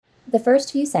The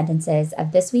first few sentences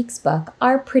of this week's book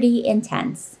are pretty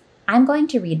intense. I'm going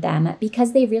to read them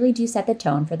because they really do set the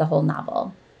tone for the whole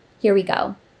novel. Here we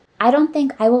go. I don't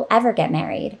think I will ever get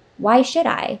married. Why should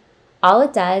I? All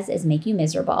it does is make you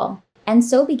miserable. And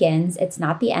so begins It's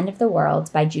Not the End of the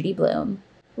World by Judy Blume.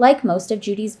 Like most of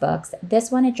Judy's books, this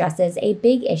one addresses a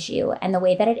big issue and the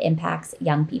way that it impacts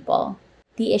young people.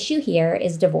 The issue here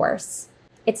is divorce.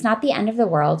 It's Not the End of the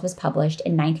World was published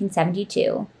in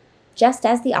 1972, just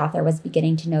as the author was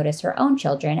beginning to notice her own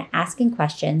children asking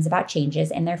questions about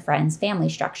changes in their friends' family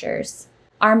structures.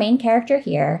 Our main character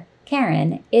here,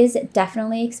 Karen, is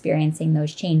definitely experiencing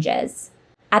those changes.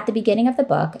 At the beginning of the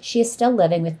book, she is still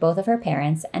living with both of her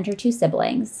parents and her two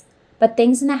siblings, but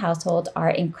things in the household are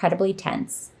incredibly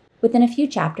tense. Within a few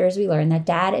chapters, we learn that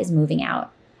Dad is moving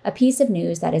out, a piece of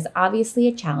news that is obviously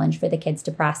a challenge for the kids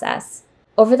to process.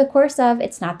 Over the course of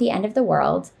It's Not the End of the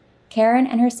World, Karen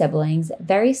and her siblings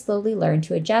very slowly learn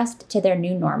to adjust to their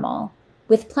new normal,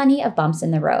 with plenty of bumps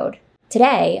in the road.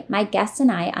 Today, my guests and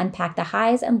I unpack the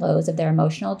highs and lows of their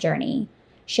emotional journey,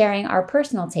 sharing our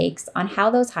personal takes on how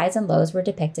those highs and lows were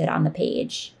depicted on the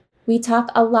page. We talk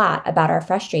a lot about our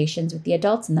frustrations with the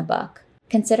adults in the book,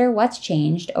 consider what's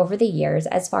changed over the years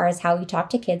as far as how we talk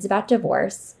to kids about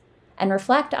divorce, and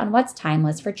reflect on what's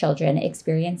timeless for children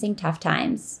experiencing tough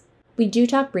times. We do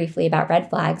talk briefly about red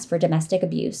flags for domestic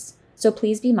abuse, so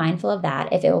please be mindful of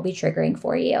that if it will be triggering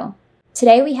for you.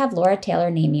 Today we have Laura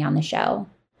Taylor Namey on the show.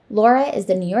 Laura is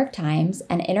the New York Times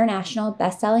and international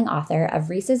best-selling author of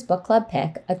Reese's Book Club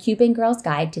Pick, A Cuban Girl's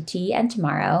Guide to Tea and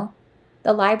Tomorrow,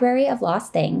 The Library of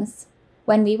Lost Things,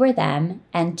 When We Were Them,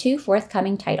 and 2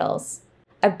 forthcoming titles.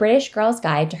 A British Girl's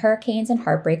Guide to Hurricanes and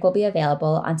Heartbreak will be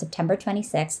available on September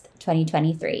 26,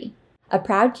 2023. A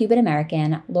proud Cuban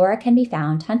American, Laura can be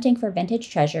found hunting for vintage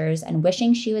treasures and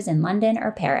wishing she was in London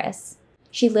or Paris.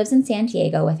 She lives in San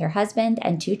Diego with her husband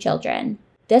and 2 children.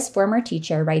 This former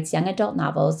teacher writes young adult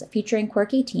novels featuring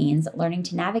quirky teens learning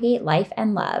to navigate life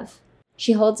and love.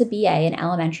 She holds a BA in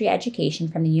elementary education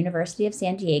from the University of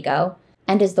San Diego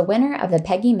and is the winner of the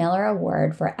Peggy Miller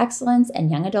Award for Excellence in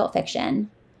Young Adult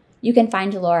Fiction. You can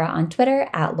find Laura on Twitter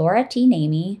at Laura T.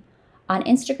 Namey, on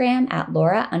Instagram at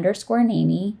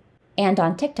Laura_Namey, and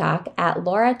on TikTok at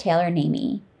Laura Taylor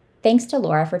Namey. Thanks to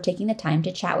Laura for taking the time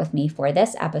to chat with me for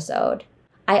this episode.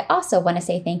 I also want to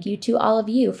say thank you to all of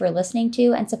you for listening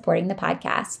to and supporting the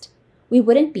podcast. We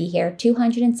wouldn't be here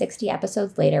 260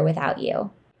 episodes later without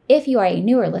you. If you are a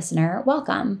newer listener,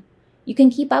 welcome. You can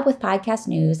keep up with podcast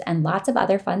news and lots of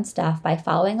other fun stuff by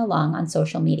following along on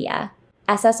social media.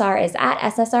 SSR is at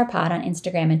SSRPod on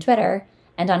Instagram and Twitter,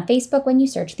 and on Facebook when you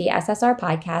search the SSR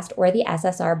Podcast or the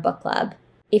SSR Book Club.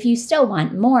 If you still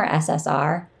want more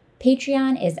SSR,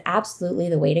 Patreon is absolutely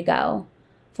the way to go.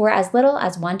 For as little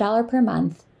as $1 per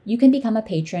month, you can become a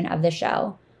patron of the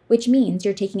show, which means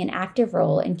you're taking an active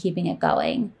role in keeping it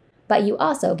going. But you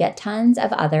also get tons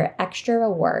of other extra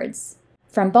rewards.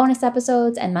 From bonus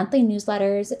episodes and monthly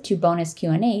newsletters to bonus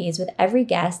Q&As with every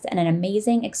guest and an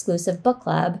amazing exclusive book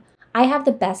club, I have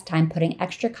the best time putting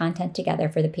extra content together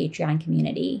for the Patreon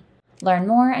community. Learn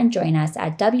more and join us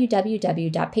at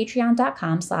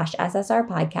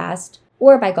www.patreon.com/ssrpodcast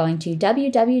or by going to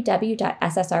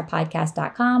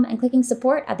www.ssrpodcast.com and clicking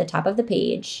support at the top of the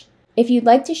page. If you'd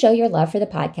like to show your love for the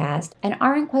podcast and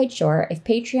aren't quite sure if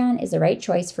Patreon is the right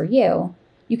choice for you,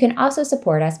 you can also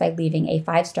support us by leaving a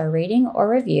 5-star rating or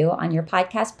review on your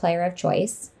podcast player of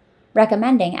choice,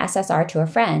 recommending SSR to a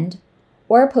friend,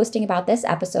 or posting about this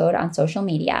episode on social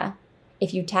media.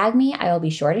 If you tag me, I will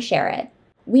be sure to share it.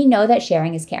 We know that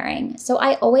sharing is caring, so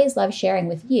I always love sharing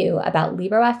with you about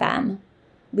Libro FM.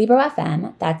 Libro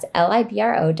FM, that's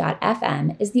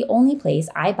Libro.fm, is the only place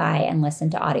I buy and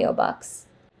listen to audiobooks.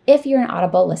 If you're an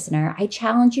Audible listener, I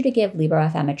challenge you to give Libro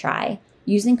FM a try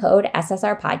using code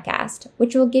SSRPodcast,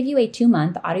 which will give you a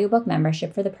 2-month audiobook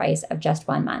membership for the price of just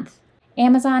 1 month.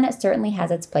 Amazon certainly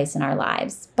has its place in our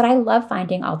lives, but I love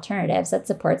finding alternatives that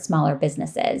support smaller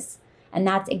businesses, and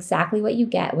that's exactly what you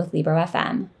get with Libro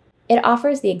FM. It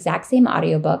offers the exact same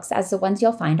audiobooks as the ones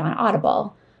you'll find on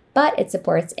Audible, but it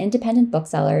supports independent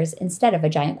booksellers instead of a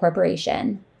giant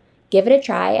corporation. Give it a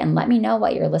try and let me know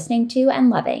what you're listening to and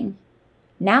loving.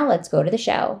 Now let's go to the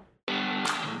show.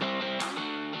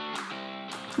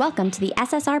 Welcome to the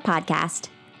SSR Podcast.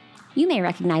 You may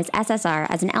recognize SSR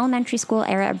as an elementary school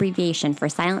era abbreviation for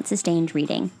silent sustained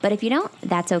reading, but if you don't,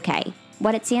 that's okay.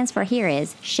 What it stands for here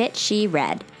is Shit She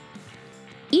Read.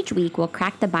 Each week, we'll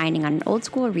crack the binding on an old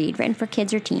school read written for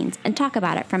kids or teens and talk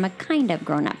about it from a kind of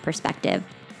grown-up perspective.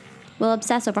 We'll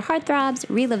obsess over heartthrobs,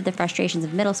 relive the frustrations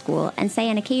of middle school, and say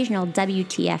an occasional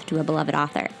WTF to a beloved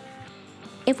author.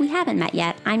 If we haven't met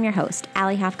yet, I'm your host,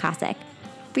 Allie Hoff-Kosick.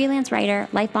 freelance writer,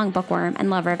 lifelong bookworm, and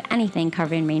lover of anything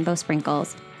covered in rainbow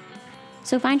sprinkles.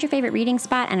 So find your favorite reading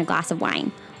spot and a glass of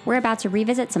wine. We're about to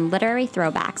revisit some literary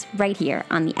throwbacks right here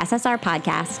on the SSR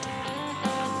podcast.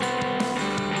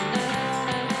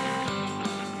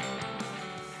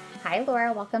 Hi,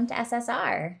 Laura. Welcome to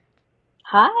SSR.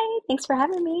 Hi, thanks for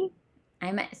having me.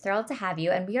 I'm thrilled to have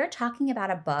you. And we are talking about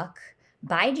a book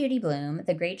by Judy Blume,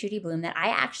 the great Judy Blume, that I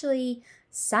actually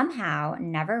somehow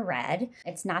never read.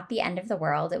 It's Not the End of the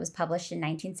World. It was published in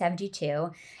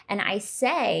 1972. And I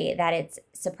say that it's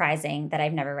surprising that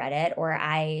I've never read it, or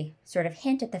I sort of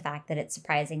hint at the fact that it's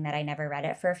surprising that I never read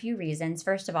it for a few reasons.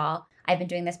 First of all, I've been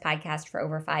doing this podcast for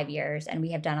over 5 years, and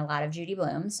we have done a lot of Judy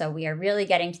Blume. So we are really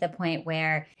getting to the point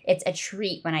where it's a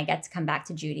treat when I get to come back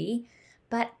to Judy.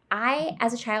 But I,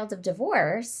 as a child of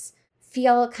divorce,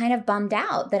 feel kind of bummed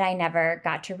out that I never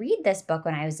got to read this book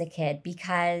when I was a kid,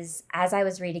 because as I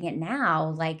was reading it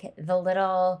now, like the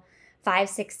little 5,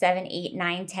 6, 7, 8,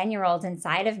 9, 10-year-olds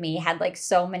inside of me had like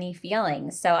so many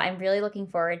feelings. So I'm really looking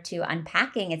forward to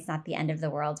unpacking It's Not the End of the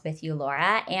World with you,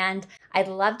 Laura. And I'd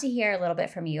love to hear a little bit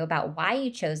from you about why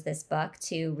you chose this book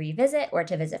to revisit or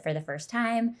to visit for the first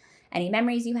time, any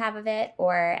memories you have of it,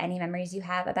 or any memories you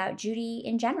have about Judy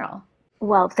in general.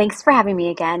 Well, thanks for having me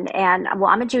again. And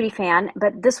I'm a Judy fan,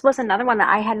 but this was another one that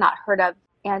I had not heard of.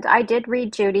 And I did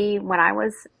read Judy when I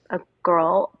was a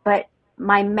girl, but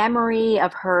my memory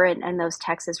of her and those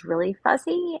texts is really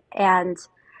fuzzy. And,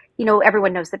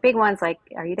 everyone knows the big ones like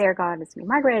Are You There, God? It's Me,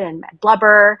 Margaret, and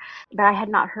Blubber, but I had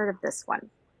not heard of this one.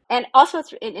 And also,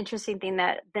 it's an interesting thing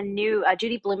that the new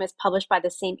Judy Blume is published by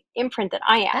the same imprint that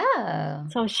I am. Oh.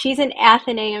 So she's an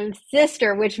Athenaeum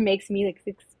sister, which makes me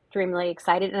extremely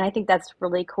excited. And I think that's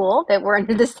really cool that we're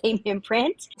under the same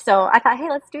imprint. So I thought, hey,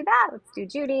 let's do that. Let's do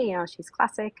Judy. She's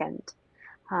classic. And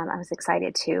I was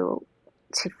excited to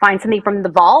find something from the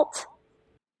vault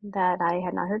that I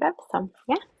had not heard of. So,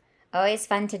 yeah. Always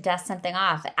fun to dust something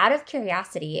off. Out of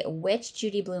curiosity, which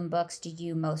Judy Blume books do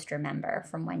you most remember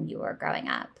from when you were growing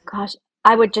up? Gosh,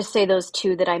 I would just say those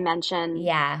two that I mentioned.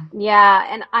 Yeah. Yeah.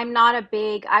 And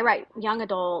I write young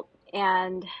adult,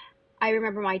 and I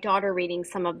remember my daughter reading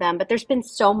some of them, but there's been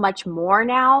so much more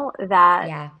now that,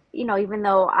 Yeah. even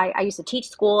though I used to teach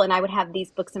school and I would have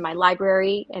these books in my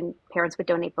library and parents would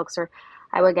donate books, or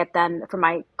I would get them from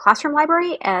my classroom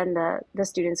library, and the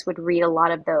students would read a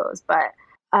lot of those. But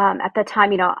at the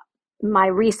time, my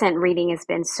recent reading has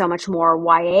been so much more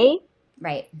YA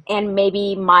Right. and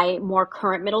maybe my more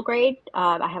current middle grade.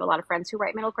 I have a lot of friends who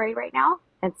write middle grade right now.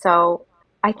 And so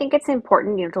I think it's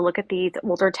important, to look at these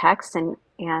older texts and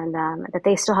that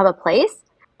they still have a place.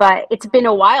 But it's been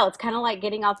a while. It's kind of like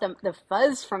getting out the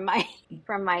fuzz from my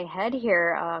from my head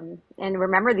here. And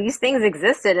remember, these things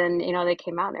existed, and they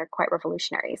came out and they're quite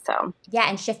revolutionary. So Yeah,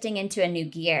 and shifting into a new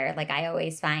gear, like I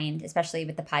always find, especially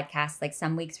with the podcast, like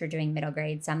some weeks we're doing middle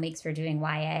grade, some weeks we're doing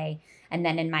YA. And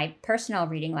then in my personal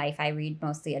reading life, I read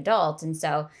mostly adult. And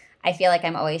so I feel like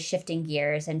I'm always shifting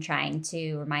gears and trying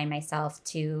to remind myself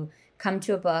to come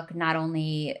to a book, not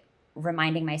only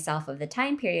reminding myself of the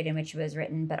time period in which it was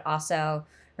written, but also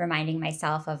reminding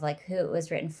myself of like who it was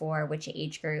written for, which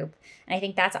age group. And I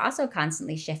think that's also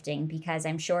constantly shifting, because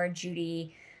I'm sure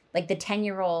Judy, like the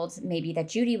 10-year-old maybe that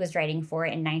Judy was writing for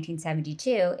in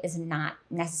 1972 is not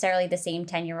necessarily the same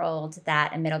 10-year-old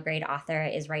that a middle grade author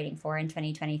is writing for in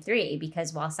 2023,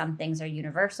 because while some things are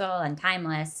universal and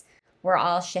timeless, we're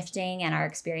all shifting and our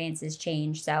experiences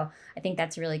change. So I think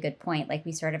that's a really good point. Like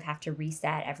we sort of have to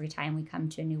reset every time we come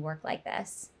to a new work like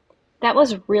this. that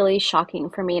was really shocking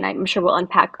for me. And I'm sure we'll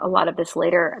unpack a lot of this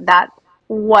later, that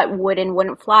what would and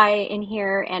wouldn't fly in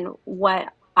here, and what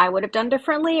I would have done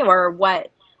differently, or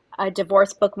what a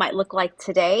divorce book might look like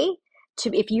today.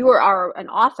 To If you are an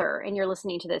author and you're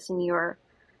listening to this and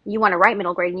you want to write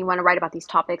middle grade and you want to write about these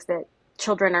topics that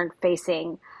children are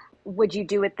facing, would you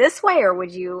do it this way, or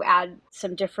would you add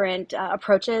some different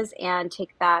approaches and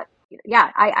take that?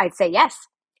 Yeah, I'd say yes.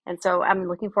 And so I'm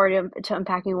looking forward to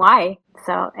unpacking why.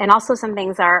 So, and also some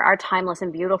things are timeless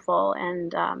and beautiful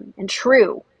and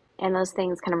true, and those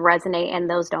things kind of resonate, and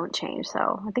those don't change.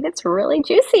 So I think it's really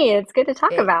juicy. It's good to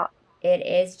talk It about. it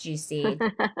is juicy.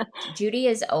 Judy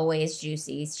is always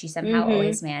juicy. She somehow Mm-hmm.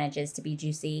 always manages to be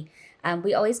juicy.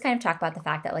 We always kind of talk about the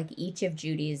fact that like each of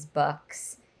Judy's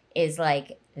books is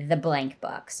like the blank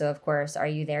book. So of course, Are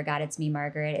You There, God? It's Me,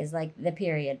 Margaret is like the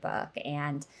period book,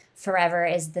 and Forever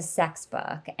is the sex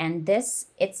book, and this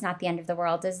It's Not the End of the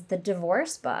World is the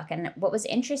divorce book. And what was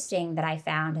interesting that I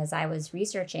found as I was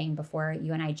researching before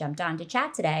you and I jumped on to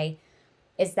chat today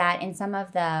is that in some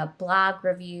of the blog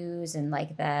reviews and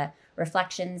like the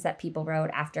reflections that people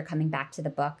wrote after coming back to the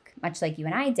book, much like you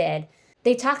and I did,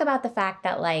 they talk about the fact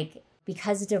that like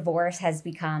because divorce has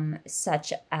become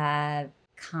such a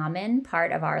common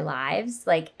part of our lives.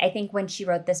 Like, I think when she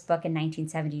wrote this book in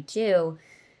 1972,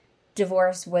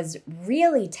 divorce was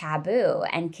really taboo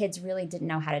and kids really didn't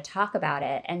know how to talk about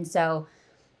it. And so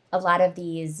a lot of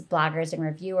these bloggers and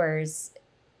reviewers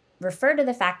refer to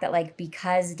the fact that, like,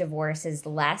 because divorce is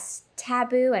less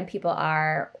taboo and people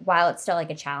are, while it's still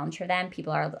like a challenge for them,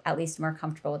 people are at least more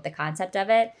comfortable with the concept of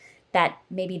it, that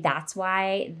maybe that's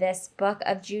why this book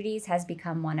of Judy's has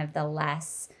become one of the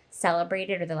less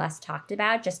celebrated or the less talked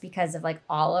about, just because of like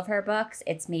all of her books.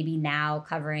 It's maybe now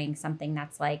covering something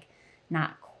that's like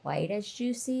not quite as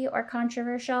juicy or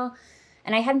controversial.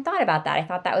 And I hadn't thought about that. I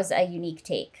thought that was a unique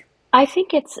take. I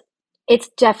think it's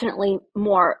definitely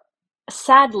more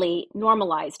sadly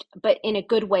normalized, but in a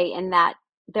good way in that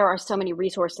there are so many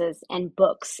resources and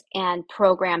books and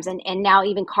programs and now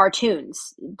even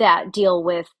cartoons that deal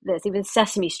with this. Even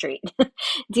Sesame Street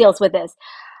deals with this.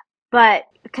 But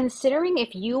considering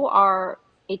if you are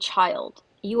a child,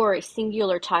 you are a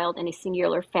singular child in a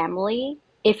singular family,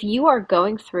 if you are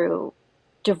going through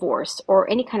divorce or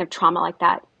any kind of trauma like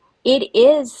that, it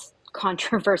is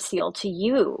controversial to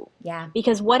you. Yeah.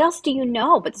 Because what else do you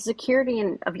know but the security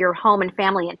of your home and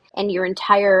family and your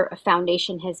entire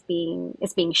foundation is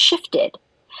being shifted.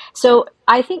 So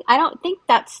I don't think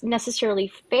that's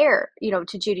necessarily fair,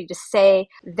 to Judy to say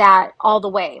that all the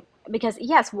way. Because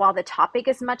yes, while the topic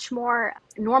is much more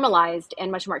normalized and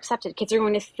much more accepted, kids are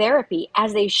going to therapy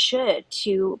as they should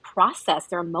to process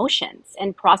their emotions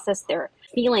and process their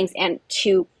feelings and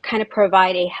to kind of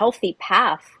provide a healthy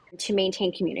path to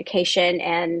maintain communication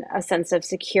and a sense of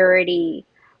security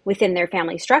within their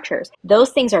family structures. Those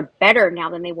things are better now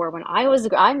than they were when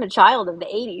I'm a child of the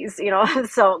 80s,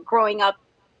 so growing up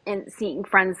and seeing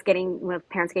friends getting with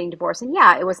parents getting divorced, and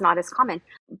yeah, it was not as common.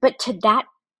 But to that,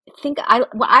 I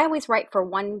always write for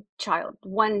one child,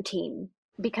 one teen,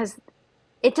 because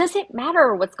it doesn't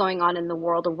matter what's going on in the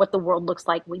world or what the world looks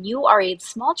like when you are a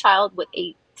small child with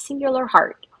a singular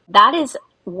heart. That is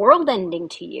world ending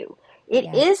to you. It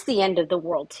Yeah. is the end of the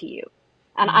world to you.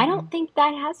 And I Mm-hmm. don't think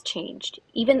that has changed.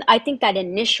 Even I think that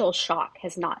initial shock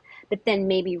has not. But then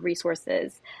maybe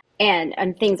resources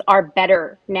and things are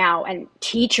better now and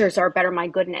teachers are better, my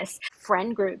goodness.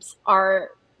 Friend groups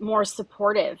are more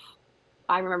supportive.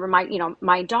 I remember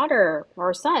my daughter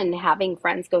or son having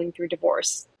friends going through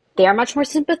divorce. They are much more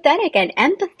sympathetic and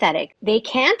empathetic. They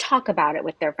can talk about it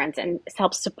with their friends and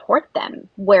help support them.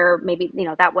 Where maybe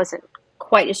that wasn't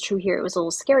quite as true here. It was a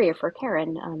little scarier for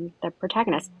Karen, the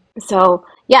protagonist. So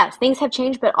yes, things have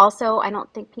changed, but also I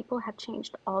don't think people have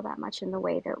changed all that much in the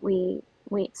way that we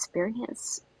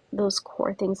experience those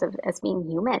core things of as being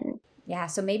human. Yeah.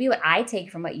 So maybe what I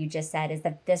take from what you just said is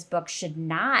that this book should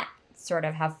not sort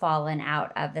of have fallen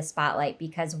out of the spotlight,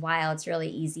 because while it's really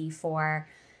easy for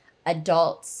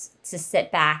adults to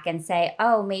sit back and say,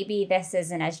 oh, maybe this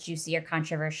isn't as juicy or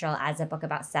controversial as a book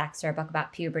about sex or a book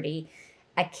about puberty,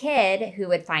 a kid who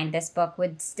would find this book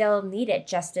would still need it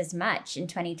just as much in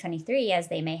 2023 as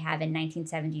they may have in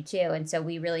 1972. And so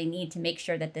we really need to make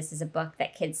sure that this is a book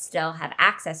that kids still have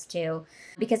access to.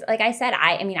 Because, like I said,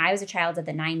 I mean, I was a child of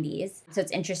the 90s. So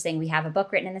it's interesting. We have a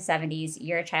book written in the 70s.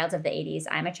 You're a child of the 80s.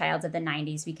 I'm a child of the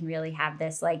 90s. We can really have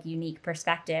this like unique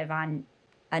perspective on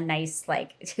a nice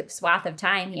like swath of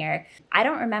time here. I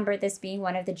don't remember this being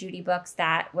one of the Judy books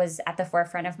that was at the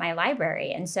forefront of my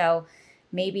library. And so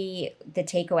maybe the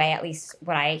takeaway, at least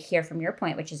what I hear from your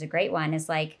point, which is a great one, is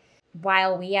like,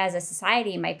 while we as a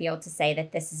society might be able to say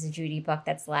that this is a Judy book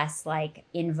that's less like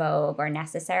in vogue or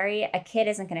necessary, a kid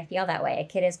isn't going to feel that way.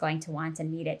 A kid is going to want and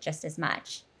need it just as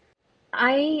much.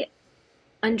 I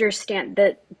understand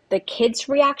that the kids'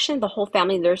 reaction, the whole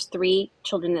family, there's three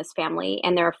children in this family,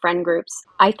 and there are friend groups,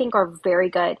 I think are very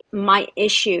good. My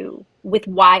issue with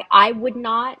why I would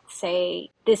not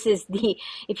say this is the,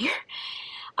 if you're,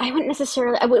 I wouldn't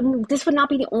necessarily, this would not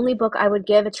be the only book I would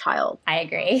give a child I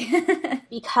agree.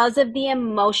 because of the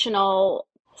emotional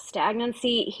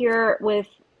stagnancy here with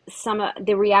some of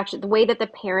the reaction, the way that the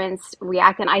parents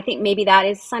react. And I think maybe that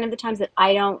is a sign of the times that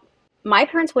my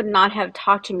parents would not have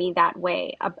talked to me that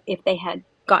way if they had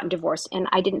gotten divorced. And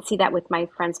I didn't see that with my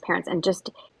friends' parents. And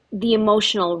just the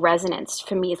emotional resonance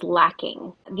for me is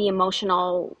lacking. The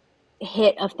emotional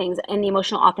hit of things and the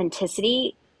emotional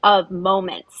authenticity of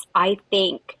moments. I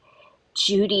think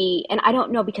Judy, and I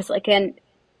don't know because again,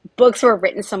 books were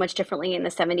written so much differently in the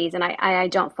 70s, and I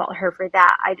don't fault her for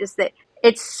that. I just that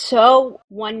it's so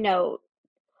one note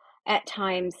at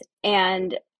times,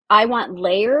 and I want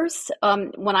layers.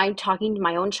 When I'm talking to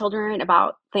my own children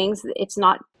about things, it's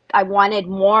not. I wanted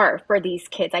more for these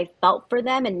kids. I felt for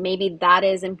them, and maybe that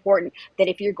is important. That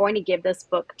if you're going to give this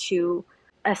book to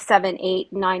a 7,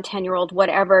 8, 9, 10-year-old,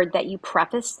 whatever, that you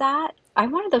preface that. I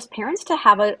wanted those parents to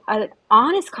have a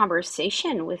honest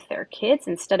conversation with their kids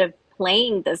instead of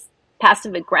playing this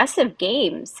passive aggressive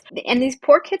games. And these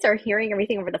poor kids are hearing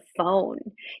everything over the phone.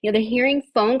 They're hearing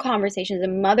phone conversations, the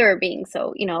mother being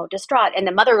so, distraught, and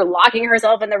the mother locking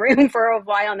herself in the room for a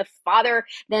while, and the father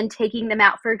then taking them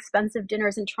out for expensive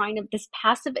dinners and trying to, this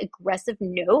passive aggressive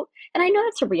note. And I know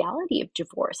that's a reality of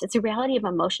divorce. It's a reality of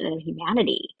emotion and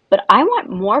humanity. But I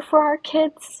want more for our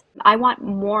kids. I want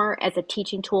more as a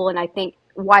teaching tool. And I think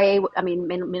YA, I mean,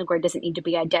 middle grade doesn't need to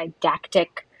be a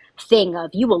didactic thing of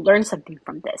you will learn something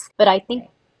from this. But I think,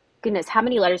 Right. goodness, how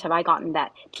many letters have I gotten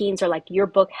that teens are like, your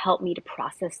book helped me to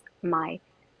process my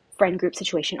friend group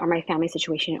situation or my family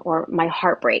situation or my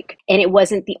heartbreak. And it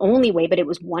wasn't the only way, but it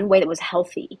was one way that was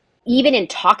healthy. Even in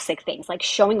toxic things, like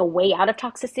showing a way out of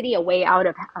toxicity, a way out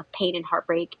of pain and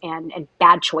heartbreak and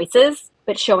bad choices,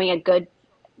 but showing a good,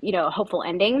 hopeful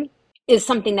ending is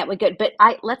something that would good. But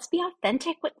let's be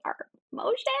authentic with our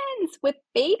emotions, with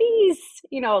babies.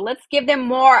 Let's give them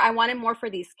more. I wanted more for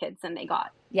these kids than they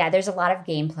got. Yeah, there's a lot of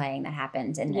game playing that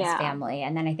happens in this Yeah. family.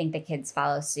 And then I think the kids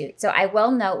follow suit. So I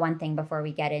will note one thing before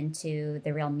we get into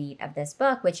the real meat of this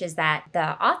book, which is that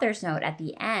the author's note at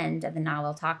the end of the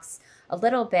novel talks a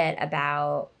little bit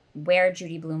about where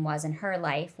Judy Blume was in her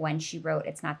life when she wrote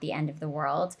It's Not the End of the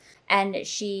World. And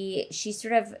she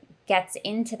sort of gets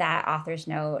into that author's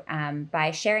note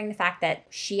by sharing the fact that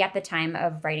she, at the time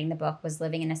of writing the book, was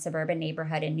living in a suburban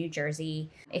neighborhood in New Jersey.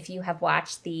 If you have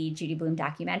watched the Judy Blume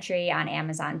documentary on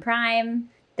Amazon Prime,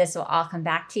 this will all come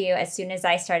back to you. As soon as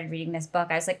I started reading this book,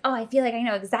 I was like, oh, I feel like I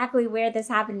know exactly where this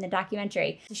happened in the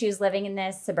documentary. She was living in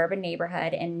this suburban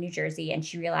neighborhood in New Jersey, and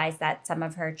she realized that some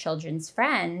of her children's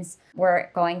friends were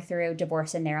going through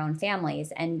divorce in their own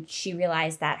families. And she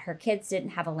realized that her kids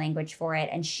didn't have a language for it,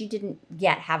 and she didn't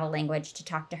yet have a language to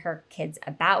talk to her kids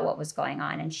about what was going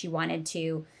on. And she wanted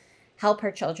to help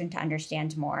her children to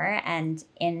understand more. And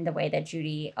in the way that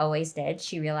Judy always did,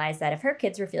 she realized that if her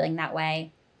kids were feeling that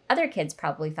way, other kids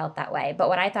probably felt that way. But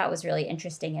what I thought was really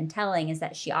interesting and telling is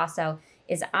that she also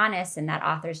is honest in that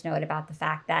author's note about the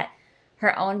fact that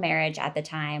her own marriage at the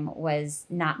time was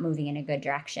not moving in a good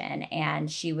direction.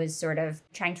 And she was sort of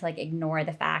trying to ignore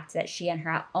the fact that she and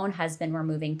her own husband were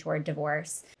moving toward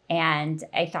divorce. And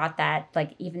I thought that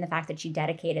even the fact that she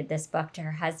dedicated this book to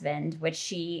her husband, which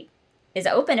she is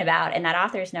open about in that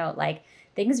author's note,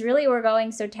 things really were going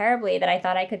so terribly that I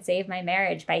thought I could save my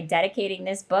marriage by dedicating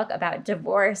this book about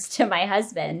divorce to my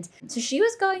husband. So she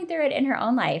was going through it in her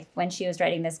own life when she was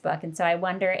writing this book. And so I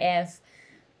wonder if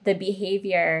the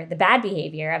bad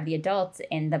behavior of the adults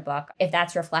in the book, if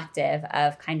that's reflective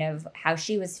of kind of how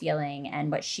she was feeling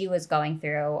and what she was going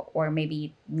through, or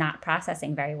maybe not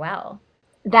processing very well.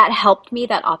 That helped me.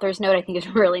 That author's note, I think, is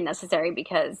really necessary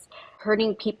because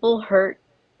hurting people hurt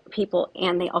people,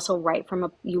 and they also write from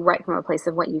a place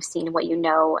of what you've seen and what you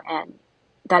know, and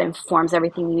that informs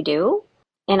everything you do.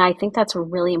 And I think that's a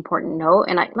really important note.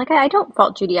 And I don't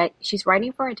fault Judy. She's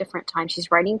writing for a different time. She's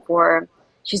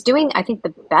doing, I think,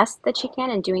 the best that she can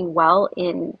and doing well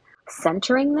in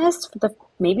centering this for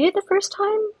maybe the first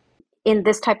time in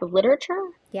this type of literature,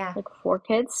 Yeah. like for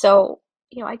kids. So,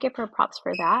 I give her props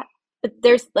for that. But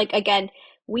there's again,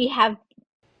 we have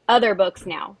other books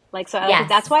now. That's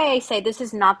Yes. why I say this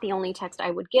is not the only text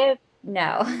I would give.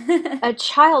 No. A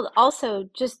child also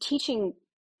just teaching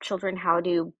children how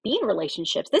to be in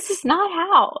relationships. This is not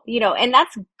how, and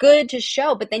that's good to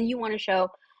show. But then you want to show,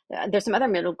 there's some other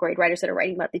middle grade writers that are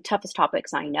writing about the toughest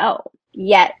topics I know.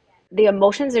 Yet the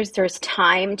emotions, there's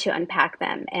time to unpack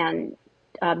them, and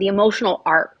the emotional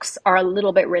arcs are a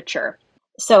little bit richer.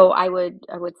 So I would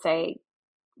say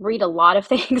read a lot of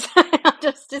things.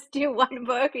 Just do one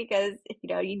book because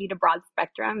you need a broad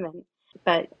spectrum.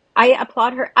 But I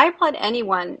applaud her. I applaud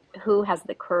anyone who has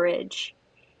the courage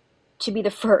to be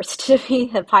the first, to be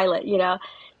the pilot,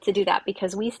 to do that,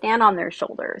 because we stand on their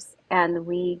shoulders and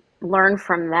we learn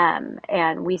from them,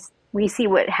 and we see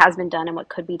what has been done and what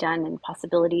could be done and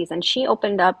possibilities. And she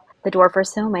opened up the door for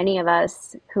so many of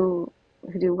us who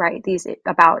do write these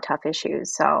about tough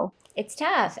issues. So It's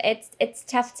tough. It's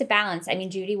tough to balance. I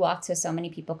mean, Judy walked so many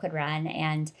people could run.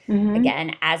 And mhm.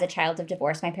 again, as a child of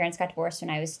divorce, my parents got divorced when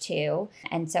I was 2.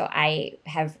 And so I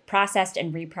have processed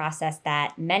and reprocessed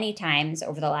that many times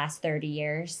over the last 30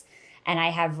 years. And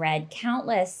I have read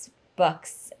countless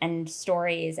books and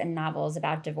stories and novels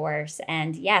about divorce.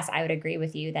 And yes, I would agree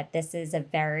with you that this is a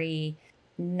very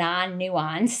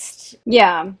non-nuanced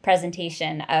Yeah.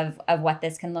 presentation of what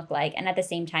this can look like. And at the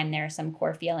same time, there are some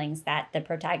core feelings that the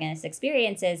protagonist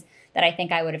experiences that I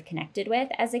think I would have connected with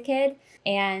as a kid.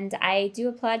 And I do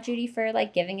applaud Judy for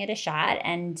like giving it a shot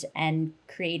and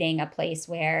creating a place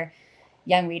where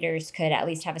young readers could at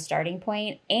least have a starting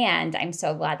point. And I'm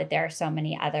so glad that there are so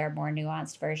many other more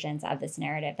nuanced versions of this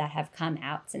narrative that have come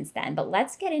out since then. But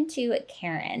let's get into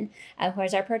Karen, who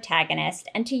is our protagonist.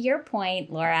 And to your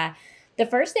point, Laura, the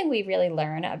first thing we really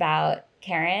learn about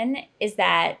Karen is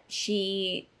that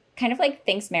she kind of like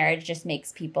thinks marriage just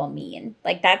makes people mean.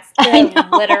 Like that's I the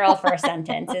know. literal first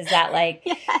sentence is that like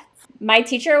Yes. my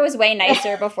teacher was way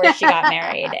nicer before she got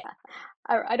married.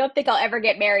 I don't think I'll ever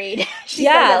get married. She says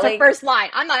Yeah, that's her like first line.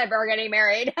 I'm not ever getting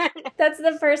married. that's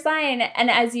the first line. And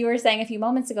as you were saying a few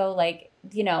moments ago, like,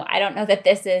 I don't know that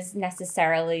this is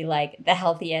necessarily like the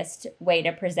healthiest way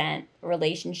to present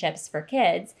relationships for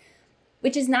kids,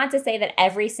 which is not to say that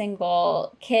every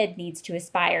single kid needs to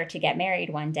aspire to get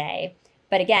married one day.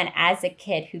 But again, as a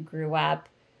kid who grew up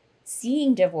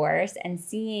seeing divorce and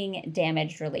seeing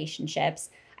damaged relationships,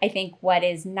 I think what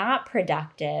is not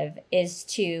productive is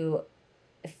to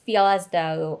feel as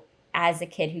though as a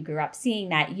kid who grew up seeing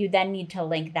that, you then need to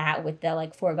link that with the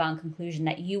like foregone conclusion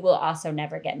that you will also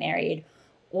never get married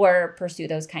or pursue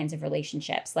those kinds of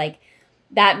relationships. Like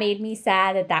that made me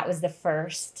sad that that was the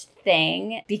first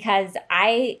thing because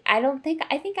I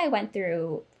think I went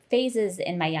through phases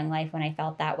in my young life when I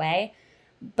felt that way,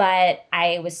 but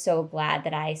I was so glad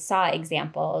that I saw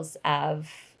examples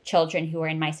of children who were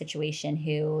in my situation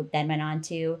who then went on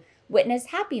to witness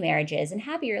happy marriages and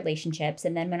happy relationships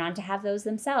and then went on to have those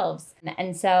themselves.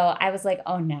 And so I was like,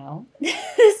 oh no,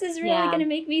 this is really going Yeah. to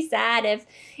make me sad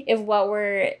if what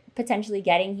we're potentially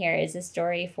getting here is a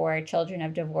story for children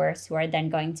of divorce who are then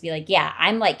going to be like, yeah,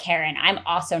 I'm like Karen. I'm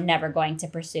also never going to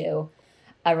pursue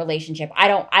a relationship. I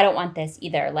don't want this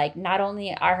either. Like not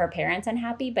only are her parents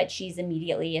unhappy, but she's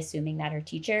immediately assuming that her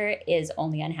teacher is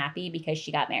only unhappy because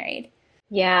she got married.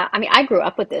 Yeah. I mean, I grew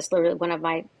up with this.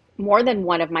 Literally, more than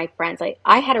one of my friends,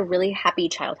 I had a really happy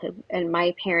childhood, and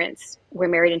my parents were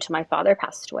married until my father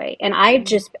passed away. And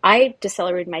Mm. I just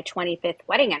celebrated my 25th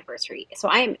wedding anniversary. So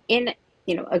I am in,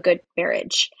 a good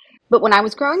marriage. But when I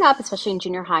was growing up, especially in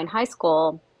junior high and high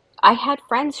school, I had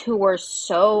friends who were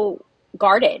so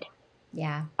guarded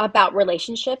Yeah. about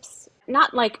relationships.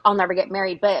 Not like I'll never get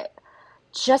married, but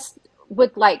just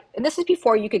with like, and this is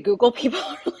before you could Google people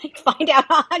or like find out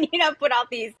on, put out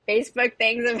these Facebook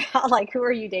things about like who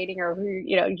are you dating or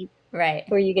Right.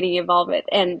 who are you getting involved with,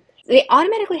 and they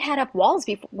automatically had up walls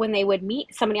before when they would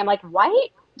meet somebody. I'm like, why?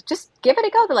 Just give it a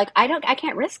go. They're like, I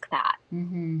can't risk that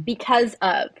Mm-hmm. because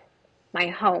of my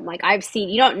home. Like I've seen,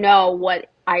 you don't know what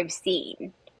I've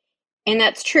seen. And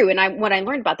that's true. And when I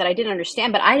learned about that, I didn't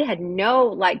understand, but I had no,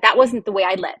 like, that wasn't the way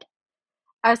I led.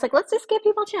 I was like, let's just give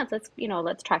people a chance.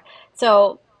 Let's try.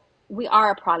 So we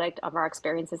are a product of our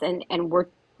experiences, and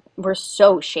we're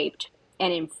so shaped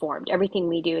and informed, everything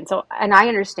we do. And I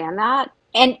understand that.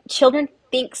 And children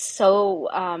think so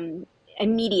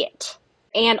immediate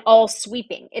and all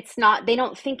sweeping. It's not, they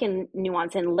don't think in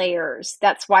nuance and layers.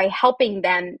 That's why helping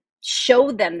them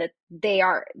show them that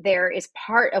there is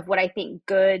part of what I think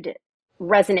good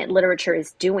resonant literature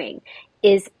is doing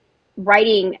is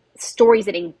writing stories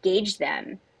that engage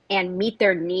them and meet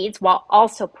their needs while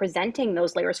also presenting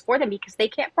those layers for them because they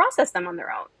can't process them on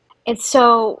their own. And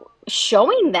so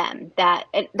showing them that,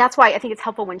 and that's why I think it's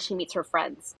helpful when she meets her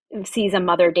friends and sees a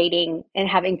mother dating and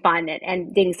having fun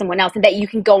and dating someone else, and that you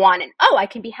can go on and, oh, I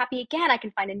can be happy again. I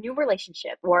can find a new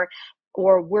relationship, or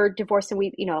we're divorced and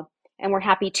and we're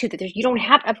happy too. That you don't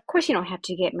have, of course, you don't have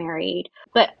to get married.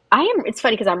 But it's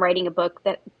funny because I'm writing a book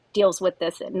that deals with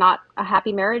this, not a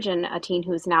happy marriage and a teen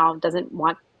who's now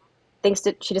thinks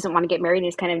that she doesn't want to get married and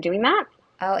is kind of doing that.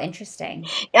 Oh, interesting.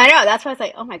 I know. That's why I was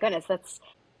like, oh my goodness,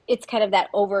 it's kind of that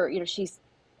she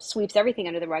sweeps everything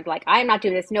under the rug. Like, I'm not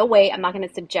doing this. No way. I'm not going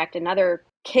to subject another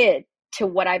kid to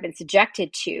what I've been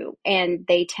subjected to. And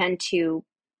they tend to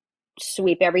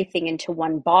sweep everything into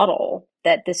one bottle,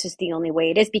 that this is the only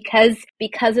way it is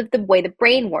because of the way the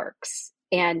brain works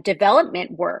and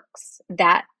development works.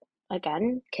 That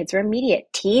again, kids are immediate.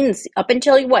 Teens up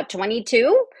until what,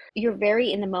 22? You're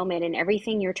very in the moment, and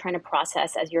everything you're trying to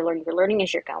process as you're learning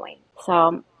as you're going.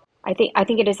 So I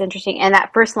think it is interesting. And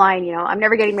that first line, I'm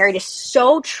never getting married, is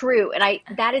so true. And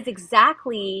that is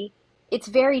exactly, it's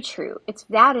very true.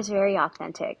 That is very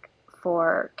authentic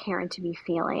for Karen to be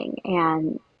feeling.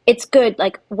 And it's good.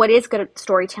 Like, what is good at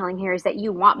storytelling here is that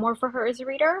you want more for her as a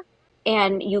reader,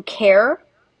 and you care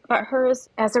about her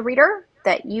as a reader,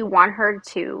 that you want her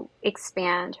to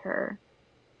expand her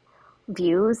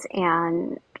views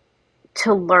and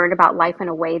to learn about life in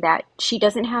a way that she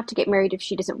doesn't have to get married if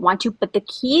she doesn't want to. But the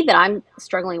key that I'm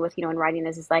struggling with, in writing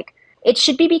this is like, it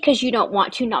should be because you don't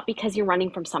want to, not because you're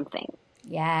running from something.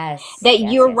 Yes, That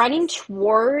yes, you're yes, running yes.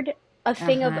 toward a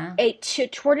thing of Uh-huh.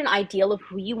 toward an ideal of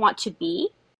who you want to be,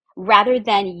 rather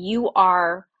than you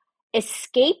are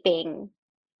escaping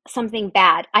something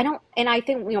bad. And I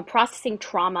think, processing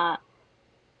trauma,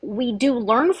 we do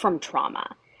learn from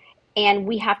trauma, and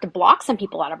we have to block some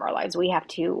people out of our lives. We have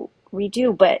to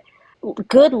redo, but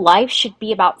good life should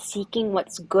be about seeking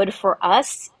what's good for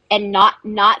us and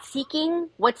not seeking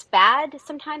what's bad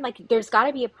sometimes. Like, there's got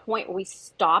to be a point where we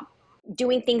stop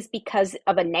doing things because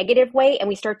of a negative way and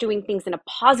we start doing things in a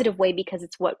positive way because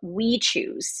it's what we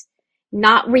choose,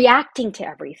 not reacting to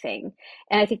everything.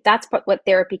 And I think that's what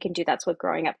therapy can do. That's what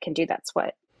growing up can do. That's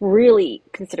what really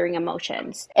considering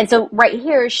emotions. And so right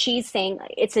here, she's saying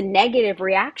it's a negative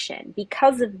reaction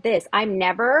because of this. I'm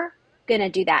never going to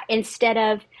do that. Instead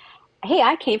of, hey,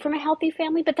 I came from a healthy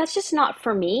family, but that's just not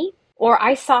for me. Or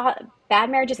I saw bad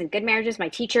marriages and good marriages. My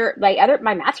teacher,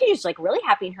 my math teacher is like really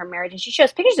happy in her marriage and she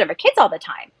shows pictures of her kids all the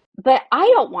time. But I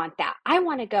don't want that. I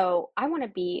want to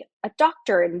be a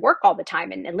doctor and work all the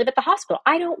time and live at the hospital.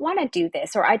 I don't want to do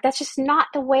this, that's just not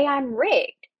the way I'm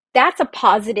rigged. That's a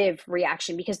positive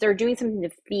reaction because they're doing something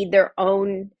to feed their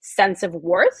own sense of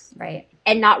worth Right.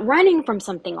 and not running from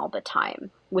something all the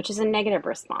time, which is a negative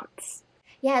response.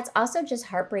 Yeah, it's also just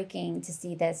heartbreaking to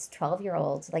see this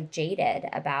 12-year-old like jaded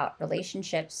about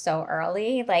relationships so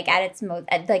early. Like at its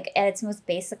most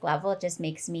basic level, it just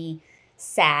makes me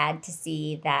sad to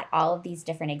see that all of these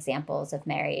different examples of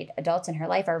married adults in her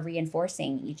life are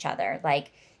reinforcing each other.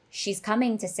 Like she's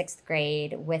coming to 6th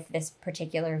grade with this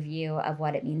particular view of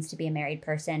what it means to be a married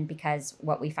person, because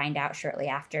what we find out shortly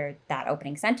after that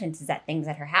opening sentence is that things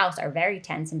at her house are very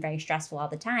tense and very stressful all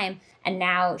the time. And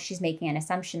now she's making an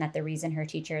assumption that the reason her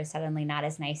teacher is suddenly not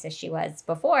as nice as she was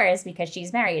before is because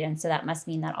she's married. And so that must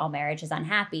mean that all marriage is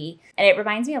unhappy. And it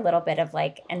reminds me a little bit of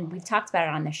like, and we've talked about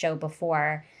it on the show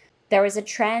before, there was a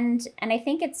trend, and I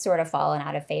think it's sort of fallen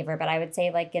out of favor, but I would say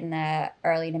like in the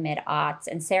early to mid aughts,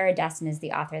 and Sarah Dessen is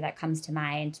the author that comes to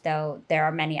mind, though there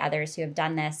are many others who have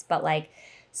done this, but like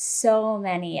so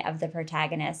many of the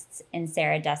protagonists in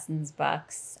Sarah Dessen's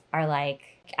books are like,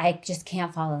 I just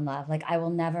can't fall in love. Like, I will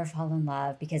never fall in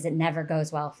love because it never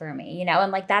goes well for me,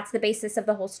 And like, that's the basis of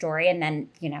the whole story. And then,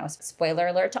 spoiler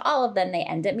alert to all of them, they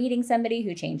end up meeting somebody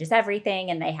who changes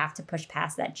everything and they have to push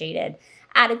past that jaded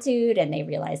attitude and they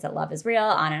realize that love is real,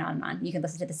 on and on and on. You can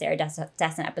listen to the Sarah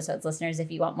Dessen episodes, listeners, if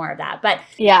you want more of that. But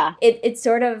Yeah. it's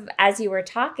sort of, as you were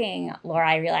talking, Laura,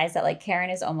 I realized that like Karen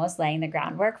is almost laying the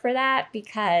groundwork for that,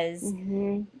 because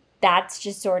Mm-hmm. that's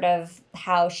just sort of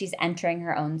how she's entering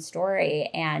her own story.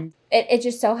 And it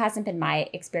just so hasn't been my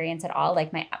experience at all.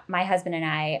 Like my husband and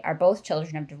I are both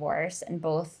children of divorce and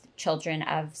both children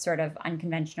of sort of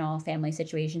unconventional family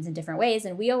situations in different ways.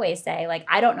 And we always say, like,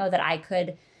 I don't know that I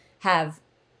could have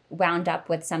wound up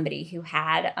with somebody who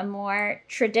had a more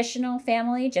traditional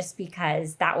family, just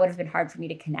because that would have been hard for me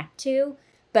to connect to.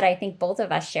 But I think both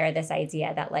of us share this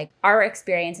idea that like our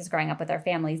experiences growing up with our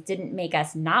families didn't make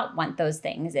us not want those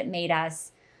things. It made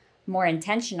us more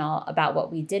intentional about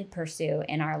what we did pursue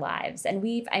in our lives. And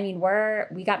we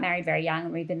got married very young,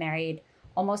 and we've been married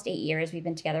almost 8 years. We've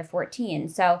been together 14.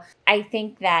 So I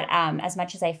think that as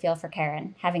much as I feel for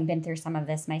Karen, having been through some of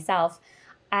this myself,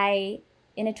 I,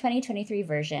 in a 2023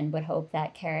 version, would hope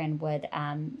that Karen would,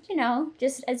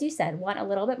 just as you said, want a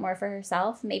little bit more for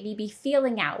herself, maybe be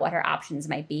feeling out what her options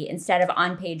might be instead of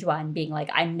on page one being like,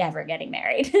 I'm never getting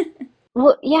married.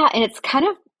 Well, yeah, and it's kind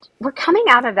of, we're coming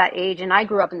out of that age, and I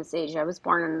grew up in this age. I was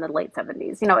born in the late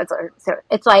 70s.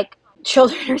 It's like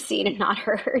children are seen and not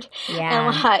heard. And Yeah.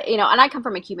 and I come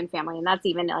from a Cuban family, and that's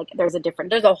even like there's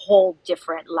a whole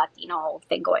different Latino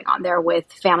thing going on there with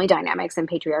family dynamics and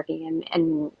patriarchy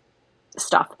and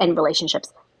stuff and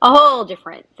relationships. A whole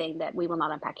different thing that we will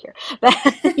not unpack here. But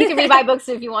you can read my books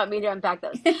if you want me to unpack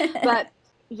those. But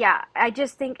yeah, I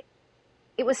just think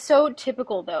it was so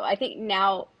typical, though. I think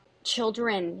now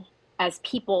children as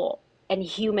people and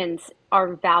humans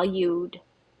are valued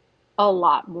a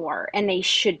lot more, and they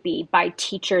should be, by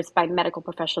teachers, by medical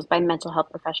professionals, by mental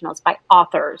health professionals, by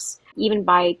authors, even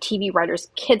by TV writers.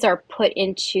 Kids are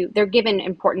they're given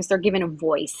importance, they're given a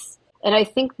voice. And I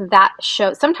think that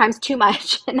shows sometimes too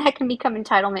much, and that can become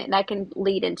entitlement, and that can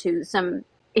lead into some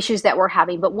issues that we're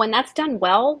having. But when that's done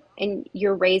well, and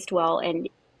you're raised well, and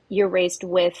you're raised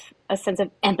with a sense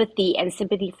of empathy and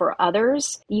sympathy for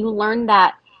others, you learn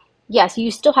that yes,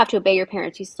 you still have to obey your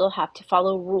parents. You still have to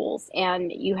follow rules and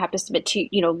you have to submit to,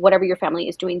 whatever your family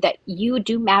is doing, that you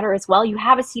do matter as well. You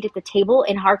have a seat at the table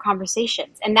in hard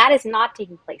conversations. And that is not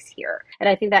taking place here. And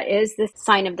I think that is the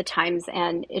sign of the times.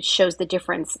 And it shows the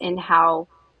difference in how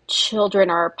children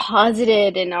are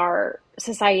posited in our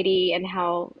society and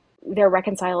how they're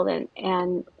reconciled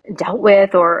and dealt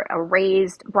with or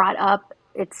raised, brought up.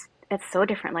 It's so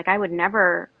different. Like I would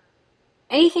never,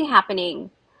 anything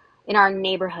happening in our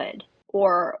neighborhood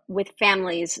or with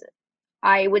families,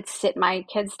 I would sit my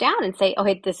kids down and say,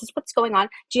 okay, this is what's going on.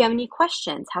 Do you have any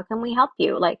questions? How can we help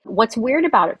you? Like, what's weird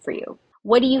about it for you?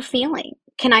 What are you feeling?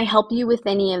 Can I help you with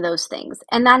any of those things?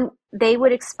 And then they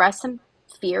would express some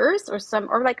fears or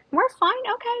like, we're fine.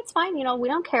 Okay, it's fine. We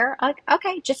don't care. Like,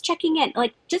 okay, just checking in,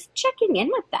 like just checking in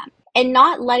with them and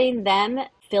not letting them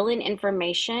fill in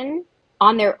information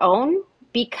on their own,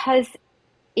 because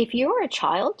if you're a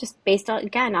child, just based on,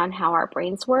 again, on how our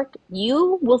brains work,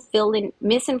 you will fill in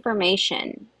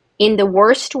misinformation in the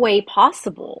worst way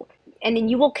possible. And then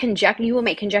you will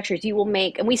make conjectures,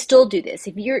 and we still do this.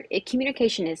 If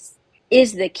communication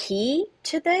is the key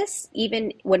to this,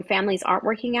 even when families aren't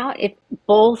working out, if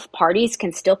both parties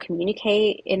can still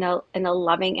communicate in a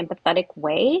loving, empathetic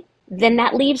way, then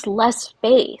that leaves less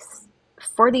space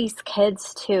for these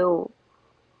kids to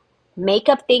make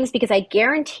up things, because I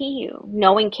guarantee you,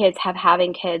 knowing kids,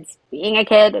 having kids, being a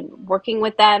kid and working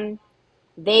with them,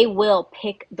 they will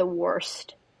pick the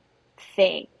worst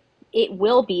thing. It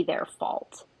will be their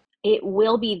fault. It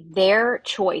will be their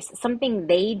choice, something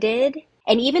they did.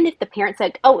 And even if the parent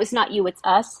said, "Oh, it's not you, it's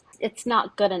us," it's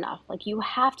not good enough. Like you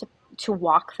have to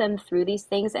walk them through these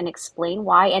things and explain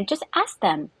why, and just ask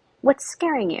them, "What's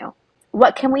scaring you?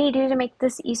 What can we do to make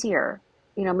this easier?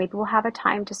 Maybe we'll have a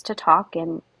time just to talk."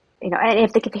 And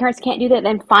if the parents can't do that,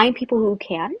 then find people who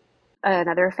can,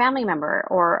 another family member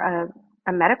or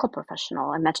a medical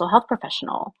professional, a mental health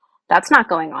professional. That's not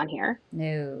going on here.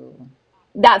 No.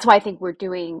 That's why I think we're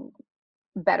doing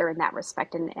better in that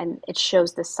respect. And it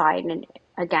shows the side, and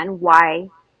again, why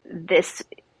this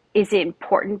is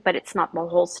important, but it's not the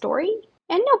whole story.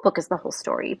 And no book is the whole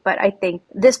story. But I think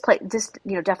this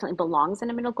definitely belongs in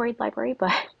a middle grade library,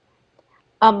 but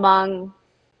among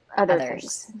other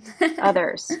things. Others.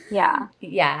 Others, yeah.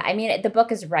 Yeah, I mean, the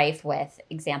book is rife with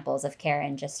examples of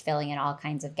Karen just filling in all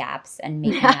kinds of gaps and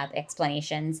making up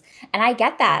explanations. And I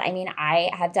get that. I mean, I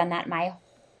have done that my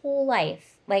whole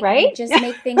life. Like, we Right? just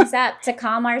make things up to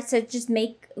to just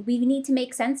we need to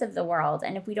make sense of the world.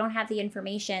 And if we don't have the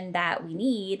information that we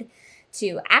need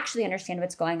to actually understand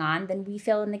what's going on, then we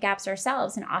fill in the gaps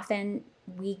ourselves. And often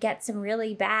we get some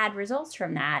really bad results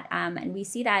from that. And we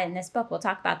see that in this book. We'll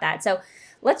talk about that. So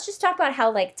let's just talk about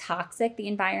how like toxic the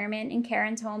environment in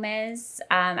Karen's home is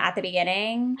at the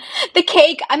beginning. The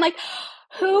cake, I'm like,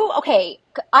 who? Okay,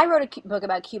 I wrote a book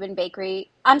about Cuban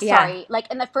bakery. I'm Yeah. sorry.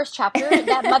 Like in the first chapter,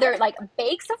 that mother like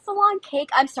bakes a full-on cake.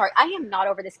 I'm sorry. I am not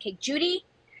over this cake. Judy.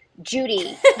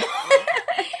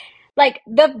 Like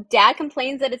the dad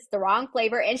complains that it's the wrong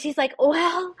flavor, and she's like, "Well,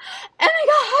 oh my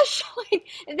gosh, like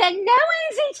then no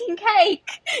one's eating cake,"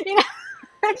 you know.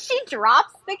 And she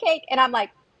drops the cake, and I'm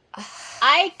like,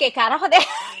 "Ay, qué carajo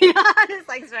de," just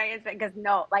like straight, because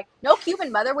no, like no Cuban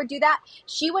mother would do that.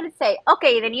 She would say,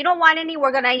 "Okay, then you don't want any.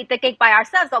 We're gonna eat the cake by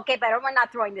ourselves, okay? But we're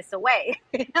not throwing this away."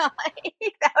 Like,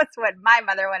 that's what my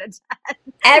mother would have done.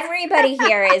 Everybody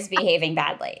here is behaving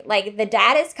badly. Like the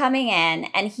dad is coming in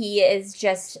and he is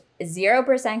just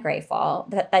 0% grateful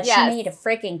that she Yes, made a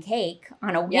freaking cake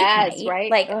on a yes, weeknight,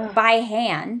 right. like Ugh. by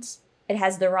hand. It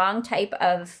has the wrong type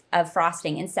of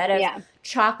frosting. Instead of Yeah,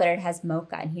 chocolate, it has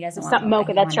mocha, and he doesn't want some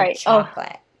mocha. mocha. He That's wanted right. Oh,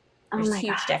 chocolate. oh There's my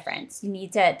huge gosh. difference.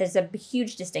 There's a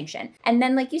huge distinction. And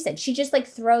then, like you said, she just like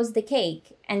throws the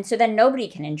cake. And so then nobody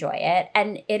can enjoy it.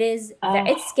 And it's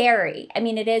Oh, scary. I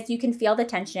mean, it is, you can feel the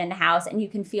tension in the house and you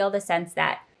can feel the sense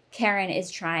that Karen is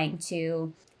trying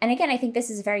to, and again, I think this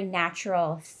is a very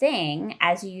natural thing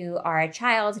as you are a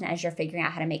child and as you're figuring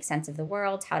out how to make sense of the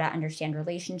world, how to understand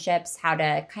relationships, how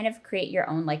to kind of create your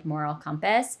own like moral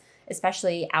compass,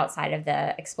 especially outside of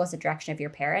the explicit direction of your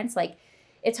parents. Like,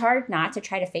 it's hard not to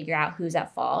try to figure out who's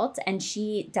at fault. And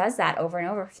she does that over and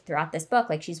over throughout this book.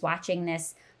 Like, she's watching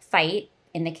this fight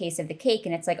in the case of the cake,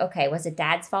 and it's like, okay, was it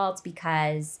dad's fault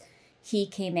because he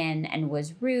came in and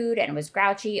was rude and was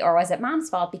grouchy, or was it mom's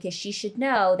fault because she should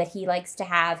know that he likes to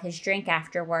have his drink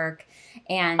after work?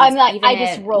 And I'm like, even I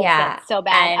just if, roll set yeah, so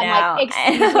bad. I I'm like, know.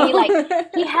 excuse me,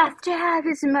 like he has to have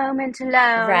his moment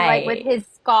alone, like with Right. his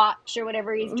scotch or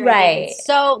whatever he's drinking. It's Right.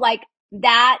 so like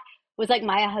that was like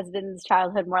my husband's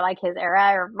childhood, more like his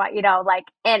era, or my, like,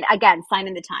 and again, sign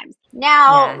in the times.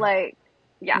 Now, Yeah. like.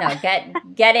 Yeah. No,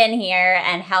 get in here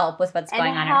and help with what's And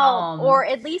going on at help, home. or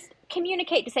at least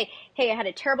communicate to say, hey, I had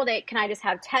a terrible day. Can I just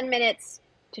have 10 minutes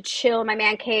to chill in my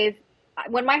man cave?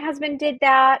 When my husband did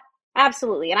that,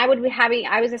 absolutely. And I would be having,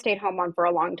 I was a stay at home mom for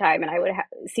a long time, and I would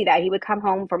see that he would come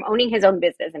home from owning his own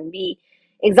business and be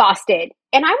exhausted.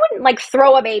 And I wouldn't like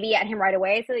throw a baby at him right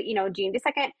away. So, Gene, just a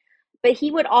second. But he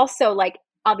would also like,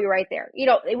 I'll be right there.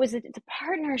 It's a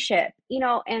partnership,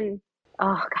 and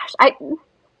oh gosh, I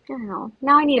don't know.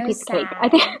 Now I need a It was piece of cake. I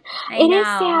think sad. I it is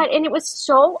sad. know. And it was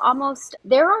so almost,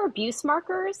 there are abuse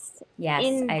markers Yes,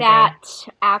 in I agree. that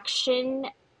action.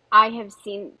 I have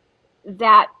seen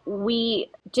that we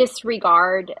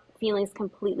disregard feelings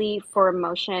completely for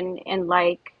emotion, and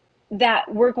like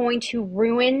that we're going to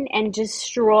ruin and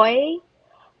destroy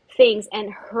things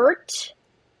and hurt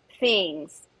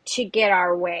things to get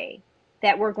our way.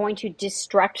 That we're going to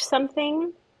destruct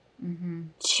something Mm-hmm.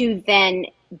 to then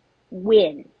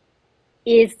win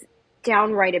is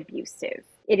downright abusive.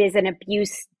 It is an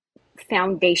abuse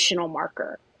foundational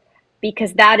marker,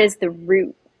 because that is the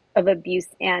root of abuse,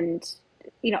 and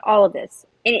all of this.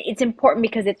 And it's important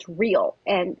because it's real.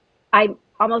 And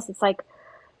it's like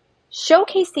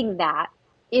showcasing that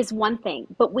is one thing,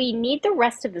 but we need the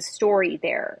rest of the story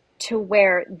there, to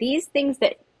where these things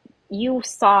that you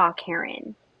saw,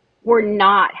 Karen, were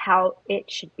not how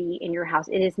it should be in your house.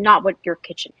 It is not what your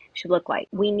kitchen should look like.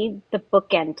 We need the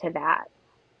bookend to that,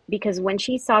 because when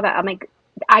she saw that, I'm like,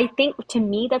 I think to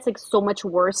me that's like so much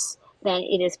worse than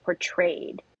it is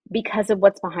portrayed, because of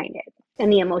what's behind it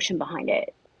and the emotion behind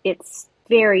it. It's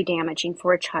very damaging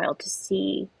for a child to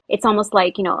see. It's almost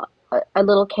like, a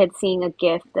little kid seeing a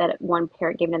gift that one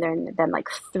parent gave another, and then like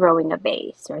throwing a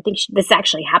vase. Or I think this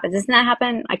actually happens. Doesn't that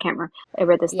happen? I can't remember. I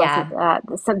read this lesson. Yeah.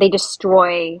 They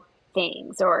destroy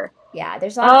things, or, Yeah,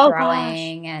 there's a lot of oh gosh,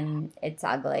 throwing and it's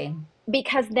ugly.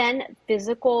 because then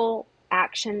physical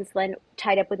actions then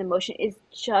tied up with emotion is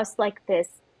just like this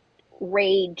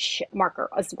rage marker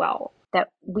as well, that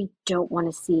we don't want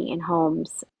to see in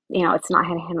homes. It's not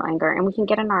how to handle anger, and we can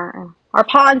get in our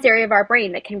pons area of our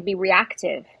brain that can be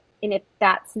reactive. And if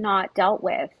that's not dealt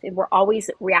with, if we're always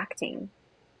reacting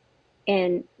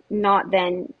and not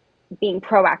then being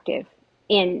proactive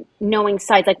in knowing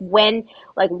sides, like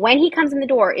when he comes in the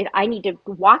door, if I need to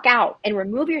walk out and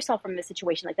remove yourself from the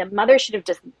situation, like the mother should have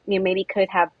just, maybe could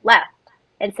have left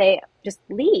and say, just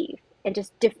leave and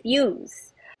just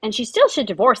diffuse. And she still should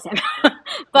divorce him. But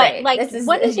Right. like, This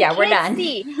what is did the yeah, we're kids done.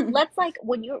 see? Let's, like,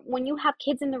 when you have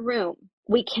kids in the room,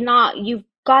 you've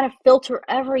got to filter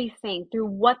everything through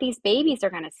what these babies are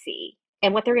going to see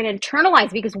and what they're going to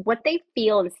internalize, because what they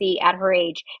feel and see at her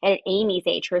age and at Amy's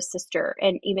age, her sister,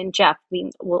 and even Jeff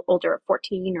being older,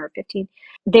 14 or 15,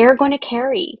 they're going to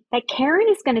carry that. Karen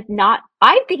is going to not,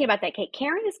 I'm thinking about that cake.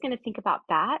 Karen is going to think about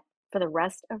that for the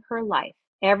rest of her life.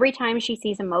 Every time she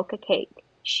sees a mocha cake,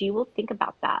 she will think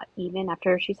about that, even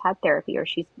after she's had therapy or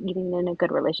she's even in a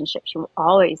good relationship. She will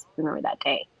always remember that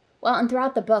day. Well, and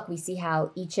throughout the book, we see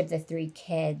how each of the three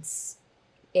kids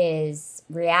is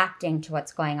reacting to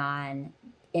what's going on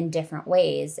in different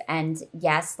ways. And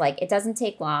yes, like it doesn't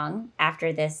take long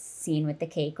after this scene with the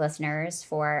cake, listeners,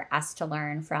 for us to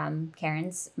learn from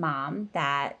Karen's mom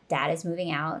that dad is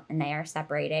moving out and they are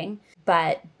separating.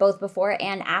 But both before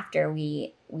and after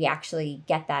we actually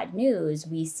get that news,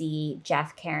 we see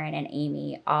Jeff, Karen, and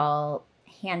Amy all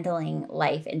handling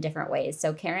life in different ways.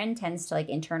 So Karen tends to like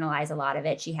internalize a lot of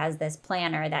it. She has this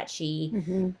planner that she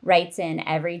Mm-hmm. writes in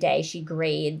every day. She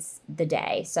grades the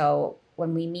day. So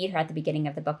when we meet her at the beginning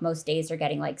of the book, most days are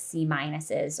getting like C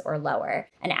minuses or lower.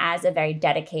 And as a very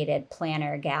dedicated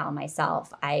planner gal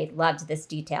myself, I loved this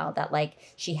detail that like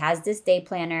she has this day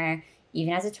planner.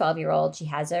 Even as a 12-year-old, she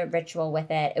has a ritual with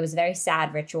it. It was a very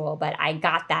sad ritual, but I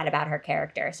got that about her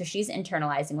character. So she's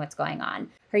internalizing what's going on.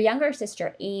 Her younger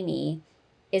sister, Amy,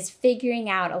 is figuring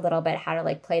out a little bit how to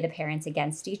like play the parents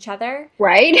against each other.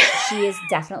 Right? She is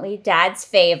definitely dad's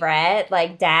favorite.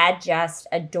 Like dad just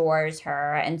adores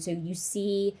her. And so you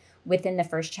see within the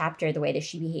first chapter the way that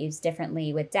she behaves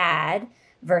differently with dad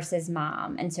versus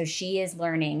mom. And so she is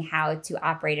learning how to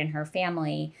operate in her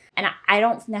family. And I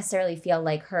don't necessarily feel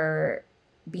like her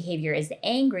behavior is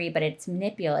angry, but it's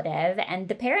manipulative. And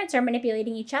the parents are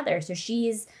manipulating each other. So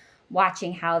she's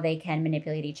watching how they can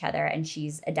manipulate each other, and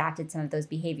she's adapted some of those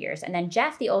behaviors. And then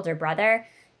Jeff, the older brother,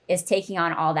 is taking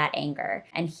on all that anger,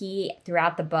 and he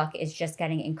throughout the book is just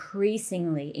getting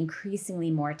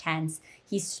increasingly more tense.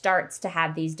 He starts to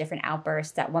have these different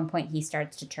outbursts. At one point he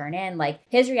starts to turn in, like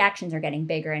his reactions are getting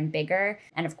bigger and bigger,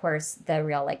 and of course the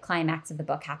real like climax of the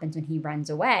book happens when he runs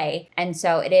away. And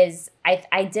so it is,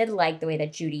 I did like the way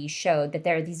that Judy showed that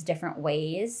there are these different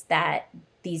ways that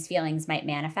these feelings might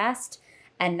manifest.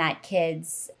 and that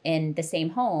kids in the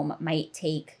same home might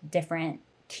take different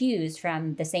cues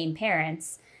from the same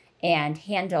parents and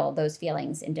handle those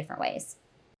feelings in different ways.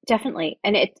 Definitely.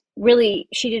 And it really,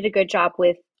 she did a good job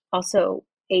with also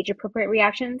age appropriate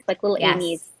reactions. Like little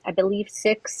Amy Yes. is, I believe,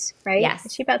 6, right? Is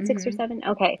Yes. she about 6 or Mm-hmm. 7?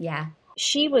 Okay. Yeah.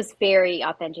 She was very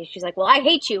authentic. She's like, well, I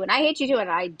hate you and I hate you too.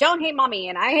 And I don't hate mommy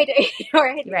and I hate, or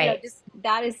I hate, Right. just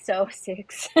that is so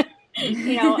 6.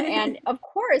 And of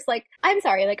course, like, I'm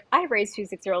sorry, like, I raised 2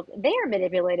 6-year-olds. They are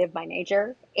manipulative by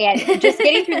nature. And just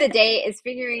getting through the day is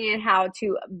figuring out how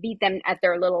to beat them at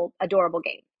their little adorable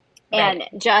game Right.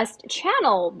 and just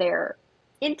channel their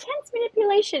intense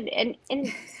manipulation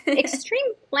and extreme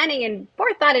planning and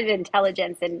forethoughted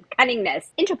intelligence and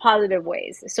cunningness into positive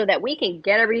ways so that we can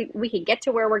get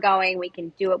to where we're going, we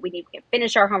can do what we need, we can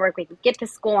finish our homework, we can get to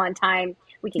school on time,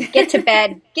 we can get to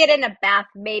bed, get in a bath,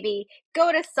 maybe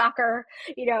go to soccer.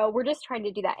 We're just trying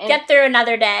to do that, and Get through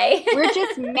another day. we're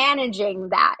just managing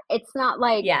that. It's not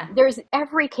like Yeah. there's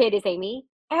every kid is Amy.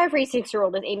 Every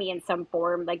 6-year-old is Amy in some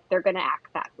form. Like they're gonna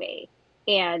act that way.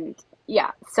 And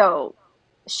yeah, so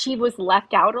she was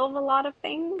left out of a lot of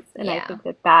things, and I Yeah.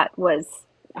 think that was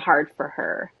hard for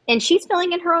her. And she's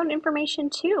filling in her own information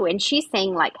too. And she's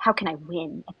saying like, how can I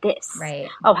win at this? Right.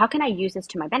 Oh, how can I use this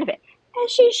to my benefit? And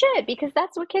she should, because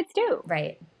that's what kids do.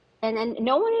 Right. And then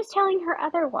no one is telling her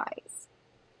otherwise.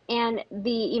 And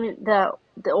even the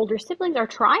older siblings are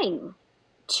trying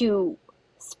to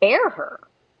spare her,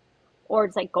 or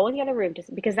it's like go in the other room,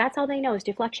 just because that's all they know is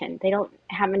deflection. They don't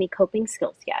have any coping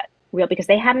skills yet, real, because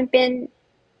they haven't been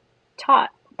taught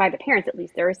by the parents. At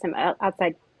least there are some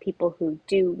outside people who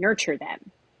do nurture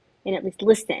them and at least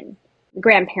listen,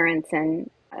 grandparents and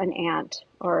an aunt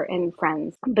or and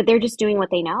friends, but they're just doing what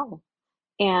they know.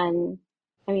 And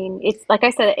I mean, it's like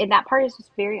I said, and that part is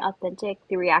just very authentic.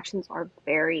 The reactions are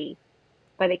very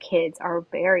by the kids are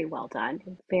very well done,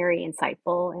 very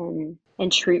insightful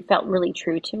and true, felt really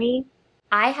true to me.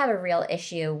 I have a real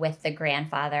issue with the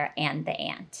grandfather and the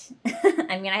aunt.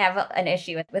 I mean, I have an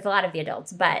issue with a lot of the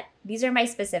adults, but these are my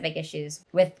specific issues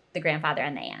with the grandfather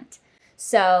and the aunt.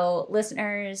 So,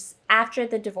 listeners, after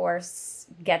the divorce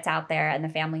gets out there and the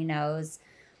family knows,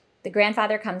 the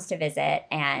grandfather comes to visit,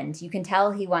 and you can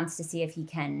tell he wants to see if he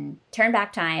can turn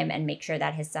back time and make sure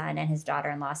that his son and his daughter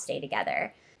in law stay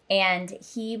together. And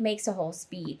he makes a whole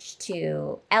speech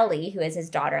to Ellie, who is his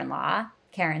daughter in law,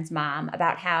 Karen's mom,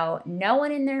 about how no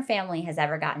one in their family has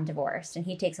ever gotten divorced. And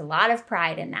he takes a lot of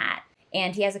pride in that.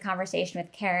 And he has a conversation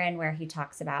with Karen where he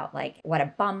talks about like what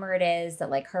a bummer it is that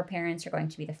like her parents are going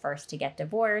to be the first to get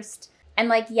divorced. And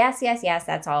like, yes, yes, yes,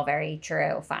 that's all very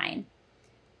true. Fine.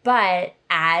 But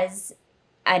as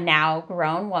a now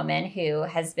grown woman who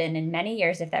has been in many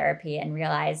years of therapy and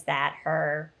realized that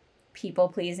her people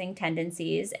pleasing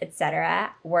tendencies,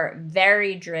 etc., were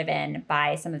very driven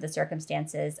by some of the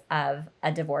circumstances of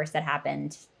a divorce that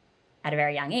happened at a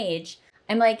very young age,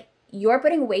 I'm like, you're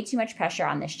putting way too much pressure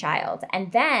on this child.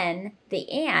 And then the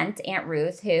Aunt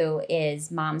Ruth, who is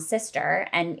mom's sister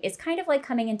and is kind of like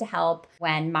coming in to help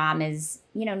when mom is,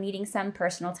 needing some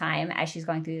personal time as she's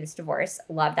going through this divorce.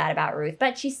 Love that about Ruth.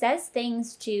 But she says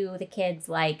things to the kids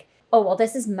like, oh, well,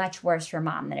 this is much worse for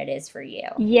mom than it is for you.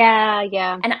 Yeah,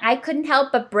 yeah. And I couldn't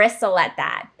help but bristle at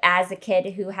that as a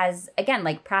kid who has, again,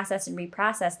 like processed and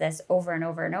reprocessed this over and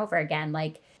over and over again.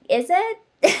 Like, is it?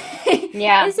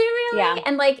 Yeah. Is it really? Yeah.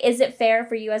 And like, is it fair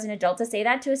for you as an adult to say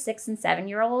that to a 6 and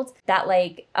 7-year-old that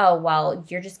like, oh, well,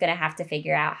 you're just going to have to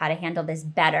figure out how to handle this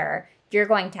better. You're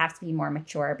going to have to be more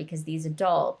mature because these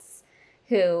adults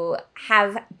who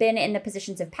have been in the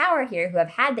positions of power here, who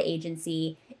have had the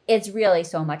agency, it's really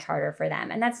so much harder for them.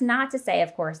 And that's not to say,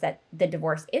 of course, that the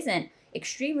divorce isn't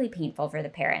extremely painful for the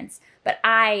parents. But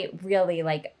I really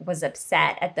was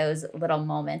upset at those little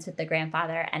moments with the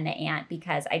grandfather and the aunt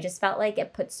because I just felt like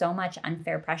it put so much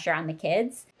unfair pressure on the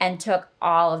kids and took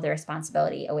all of the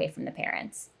responsibility away from the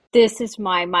parents. This is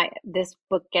this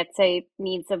book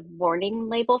needs a warning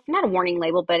label, not a warning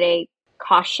label, but a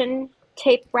caution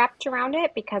tape wrapped around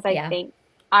it because I Yeah. think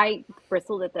I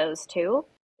bristled at those too.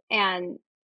 And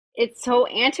it's so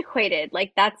antiquated.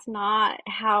 Like that's not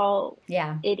how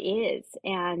Yeah. it is.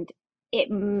 And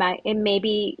it may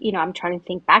be, I'm trying to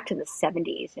think back to the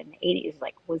 70s and 80s.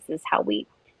 Like, is this how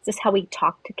we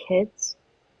talk to kids?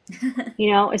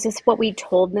 Is this what we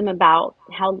told them about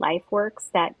how life works?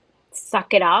 That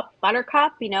suck it up,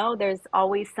 buttercup, there's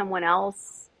always someone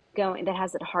else going that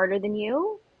has it harder than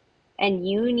you. And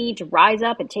you need to rise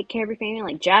up and take care of your family.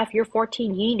 Like, Jeff, you're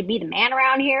 14, you need to be the man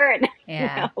around here. And,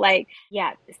 Yeah.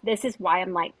 yeah, this is why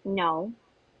I'm like, no,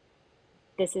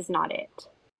 this is not it.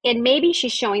 And maybe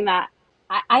she's showing that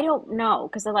I don't know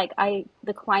because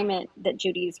the climate that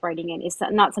Judy is writing in is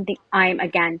not something I'm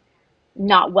again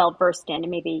not well versed in,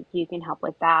 and maybe you can help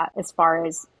with that as far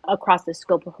as across the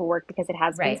scope of her work because it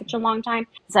has been Right. such a long time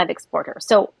since I've explored her.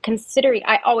 So considering,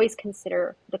 I always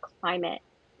consider the climate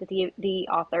that the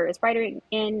author is writing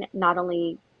in, not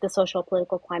only the social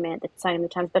political climate that's sign of the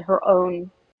times, but her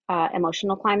own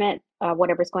emotional climate,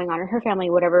 whatever's going on in her family,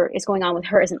 whatever is going on with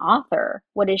her as an author.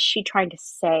 What is she trying to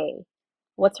say?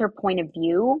 What's her point of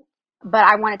view? But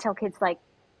I want to tell kids like,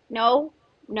 no,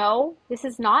 no, this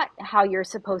is not how you're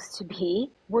supposed to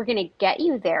be. We're going to get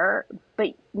you there, but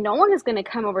no one is going to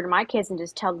come over to my kids and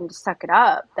just tell them to suck it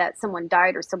up that someone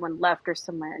died or someone left or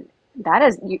someone that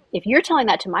is you, if you're telling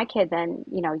that to my kid, then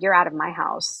you're out of my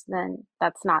house. Then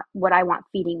that's not what I want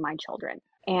feeding my children.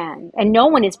 And no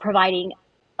one is providing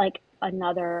like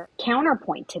another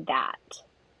counterpoint to that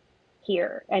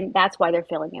here, and that's why they're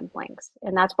filling in blanks,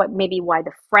 and that's what maybe why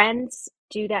the friends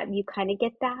do that. You kind of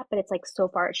get that, but it's like so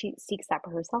far she seeks that for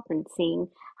herself and seeing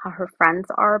how her friends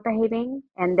are behaving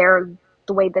and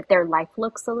the way that their life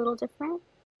looks a little different,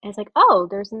 and it's like, oh,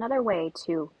 there's another way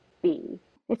to be.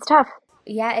 It's tough.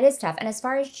 Yeah, it is tough. And as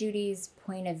far as Judy's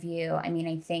point of view, I mean,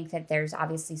 I think that there's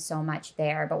obviously so much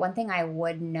there. But one thing I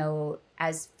would note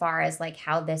as far as like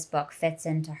how this book fits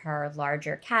into her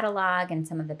larger catalog and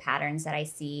some of the patterns that I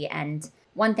see, and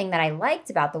one thing that I liked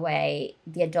about the way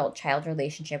the adult child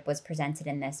relationship was presented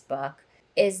in this book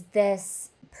is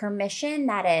this permission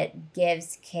that it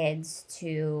gives kids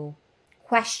to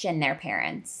question their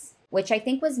parents, which I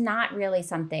think was not really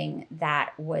something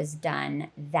that was done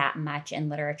that much in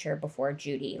literature before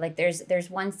Judy. Like there's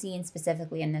one scene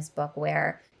specifically in this book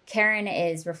where Karen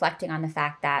is reflecting on the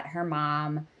fact that her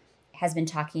mom has been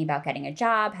talking about getting a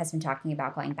job, has been talking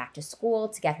about going back to school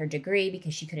to get her degree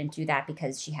because she couldn't do that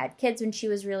because she had kids when she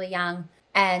was really young.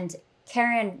 And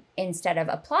Karen, instead of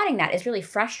applauding that, is really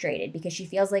frustrated because she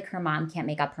feels like her mom can't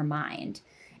make up her mind.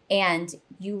 And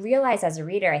you realize as a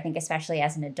reader, I think especially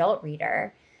as an adult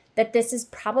reader, that this is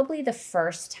probably the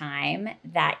first time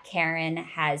that Karen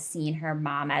has seen her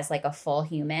mom as like a full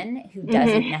human who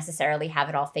doesn't Hmm. necessarily have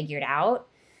it all figured out.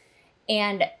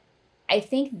 And I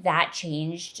think that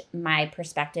changed my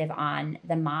perspective on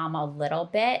the mom a little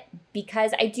bit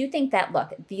because I do think that,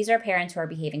 look, these are parents who are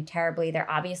behaving terribly. They're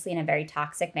obviously in a very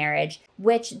toxic marriage,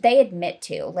 which they admit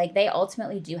to. Like, they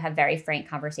ultimately do have very frank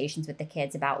conversations with the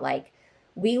kids about, like,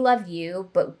 we love you,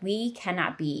 but we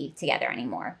cannot be together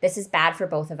anymore. This is bad for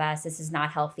both of us. This is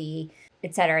not healthy,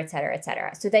 et cetera, et cetera, et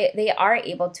cetera. So they are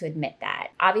able to admit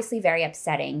that. Obviously, very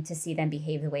upsetting to see them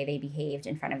behave the way they behaved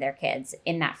in front of their kids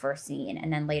in that first scene.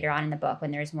 And then later on in the book,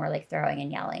 when there's more like throwing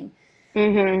and yelling.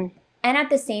 Hmm. And at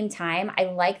the same time, I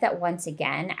like that once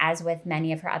again, as with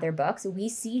many of her other books, we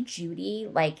see Judy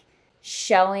like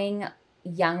showing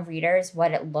young readers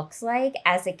what it looks like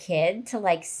as a kid to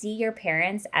like see your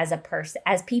parents as a person,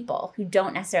 as people who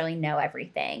don't necessarily know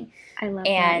everything. I love that.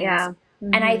 And Yeah.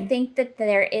 and I Hmm. think that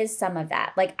there is some of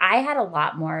that. Like I had a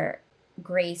lot more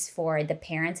grace for the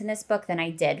parents in this book than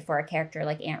I did for a character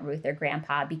like Aunt Ruth or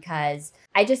Grandpa because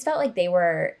I just felt like they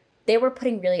were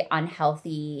putting really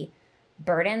unhealthy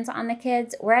burdens on the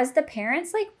kids, whereas the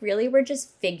parents like really were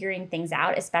just figuring things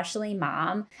out, especially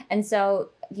mom. And so,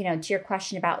 to your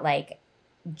question about like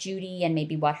Judy and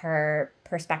maybe what her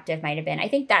perspective might have been. I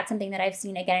think that's something that I've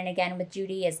seen again and again with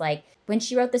Judy is like when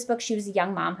she wrote this book, she was a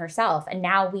young mom herself. And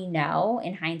now we know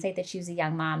in hindsight that she was a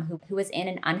young mom who was in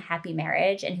an unhappy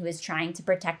marriage and who was trying to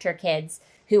protect her kids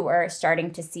who were starting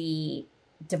to see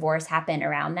divorce happen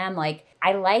around them. Like,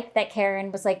 I like that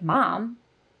Karen was like, Mom,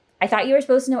 I thought you were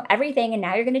supposed to know everything and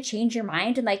now you're going to change your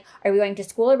mind. And like, are we going to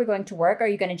school? Are we going to work? Are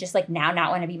you going to just like now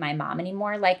not want to be my mom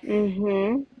anymore? Like,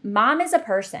 Hmm. mom is a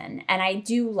person. And I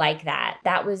do like that.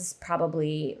 That was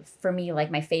probably for me like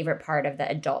my favorite part of the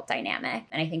adult dynamic.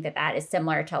 And I think that that is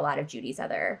similar to a lot of Judy's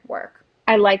other work.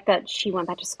 I like that she went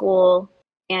back to school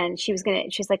and she's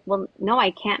like, well, no,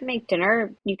 I can't make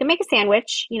dinner. You can make a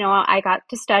sandwich. I got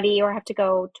to study or have to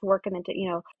go to work and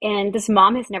and this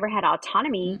mom has never had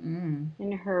autonomy Mm-mm.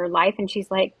 in her life. And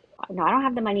she's like, no, I don't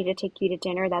have the money to take you to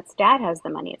dinner. That's dad has the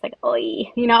money. It's like, oh,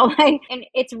 like, and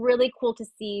it's really cool to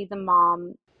see the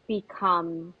mom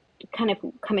become kind of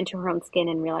come into her own skin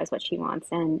and realize what she wants.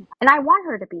 And I want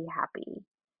her to be happy.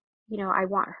 I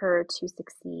want her to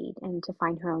succeed and to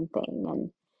find her own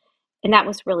thing. And that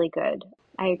was really good.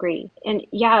 I agree. And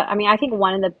yeah, I mean, I think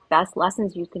one of the best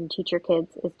lessons you can teach your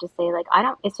kids is to say, like,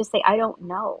 it's just say, I don't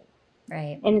know.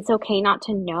 Right. And it's okay not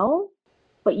to know,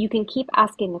 but you can keep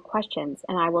asking the questions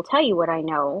and I will tell you what I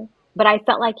know. But I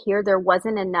felt like here there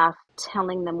wasn't enough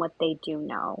telling them what they do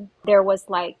know. There was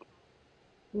like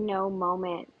no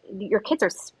moment. Your kids are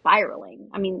spiraling.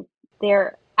 I mean,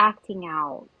 they're acting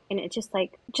out. And it's just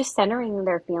like, just centering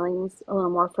their feelings a little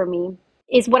more for me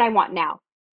is what I want now.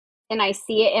 And I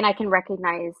see it and I can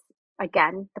recognize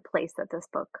again the place that this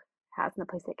book has and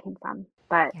the place it came from.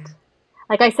 But Yeah.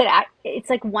 like I said, it's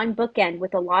like one bookend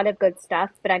with a lot of good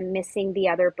stuff, but I'm missing the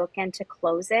other bookend to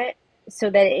close it so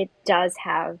that it does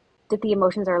have that the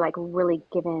emotions are like really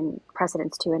given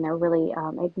precedence to and they're really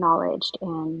acknowledged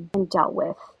and dealt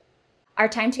with. Our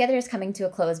time together is coming to a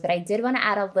close, but I did want to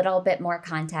add a little bit more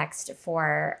context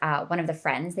for one of the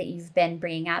friends that you've been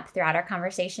bringing up throughout our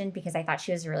conversation because I thought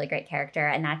she was a really great character,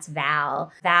 and that's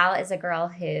Val. Val is a girl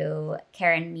who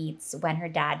Karen meets when her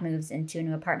dad moves into a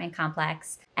new apartment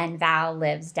complex, and Val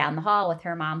lives down the hall with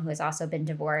her mom, who has also been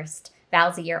divorced.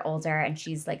 Val's a year older and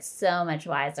she's like so much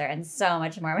wiser and so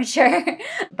much more mature.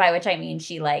 By which I mean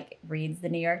she like reads the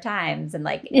New York Times and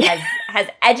like has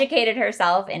educated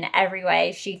herself in every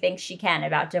way she thinks she can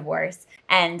about divorce.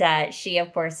 And she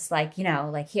of course is like,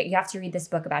 like here you have to read this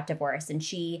book about divorce, and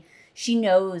she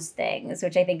knows things,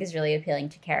 which I think is really appealing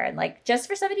to Karen. Like just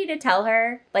for somebody to tell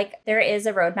her like there is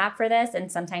a roadmap for this,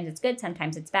 and sometimes it's good,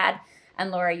 sometimes it's bad.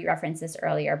 And Laura, you referenced this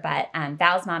earlier, but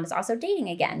Val's mom is also dating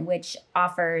again, which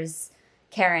offers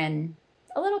Karen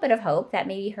a little bit of hope that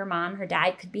maybe her mom, her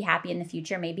dad could be happy in the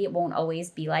future. Maybe it won't always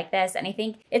be like this. And I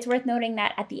think it's worth noting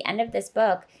that at the end of this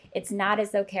book, it's not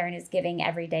as though Karen is giving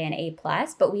every day an A+,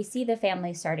 but we see the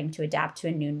family starting to adapt to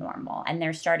a new normal and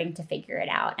they're starting to figure it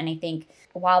out. And I think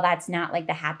while that's not like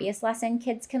the happiest lesson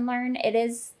kids can learn,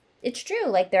 it's true.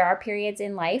 Like there are periods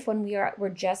in life when we're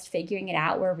just figuring it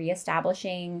out. We're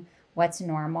reestablishing what's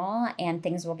normal, and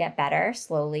things will get better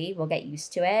slowly. We'll get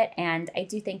used to it. And I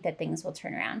do think that things will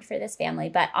turn around for this family.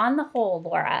 But on the whole,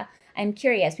 Laura, I'm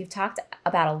curious. We've talked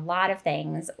about a lot of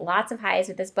things, lots of highs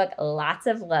with this book, lots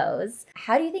of lows.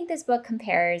 How do you think this book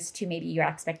compares to maybe your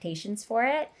expectations for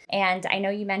it? And I know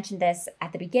you mentioned this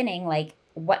at the beginning, like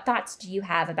what thoughts do you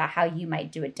have about how you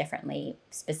might do it differently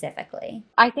specifically?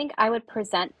 I think I would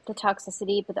present the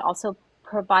toxicity, but also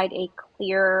provide a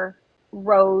clear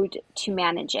road to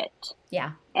manage it.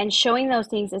 Yeah. And showing those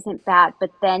things isn't bad, but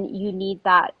then you need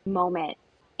that moment.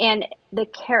 And the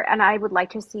care, and I would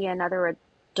like to see another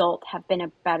adult have been a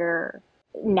better.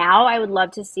 Now, I would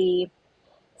love to see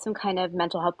some kind of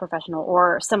mental health professional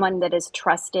or someone that is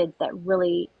trusted that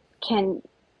really can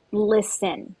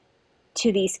listen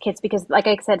to these kids because, like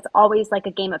I said, it's always like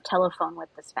a game of telephone with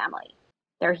this family.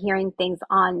 They're hearing things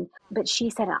on, but she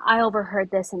said, I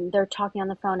overheard this, and they're talking on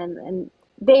the phone, and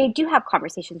they do have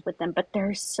conversations with them, but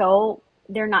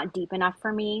they're not deep enough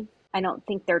for me. I don't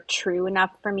think they're true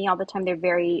enough for me all the time. They're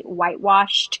very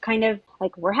whitewashed, kind of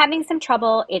like, we're having some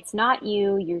trouble. It's not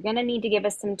you. You're going to need to give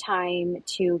us some time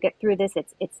to get through this.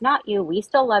 It's not you. We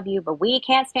still love you, but we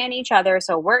can't stand each other.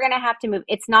 So we're going to have to move.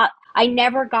 It's not, I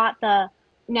never got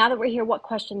now that we're here, what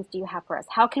questions do you have for us?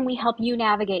 How can we help you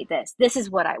navigate this? This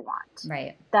is what I want.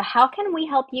 Right. How can we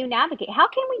help you navigate? How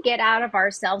can we get out of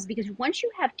ourselves? Because once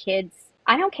you have kids,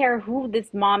 I don't care who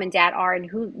this mom and dad are and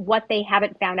what they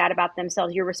haven't found out about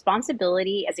themselves. Your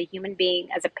responsibility as a human being,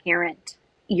 as a parent,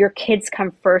 your kids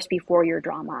come first before your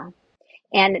drama.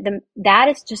 And that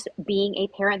is just being a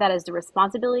parent. That is the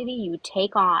responsibility you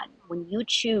take on when you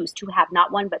choose to have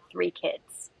not one, but three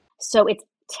kids. So it's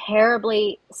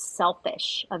terribly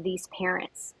selfish of these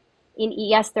parents.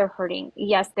 Yes, they're hurting.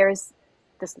 Yes, there's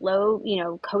this low,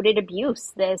 coded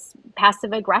abuse, this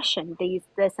passive aggression,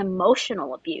 this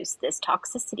emotional abuse, this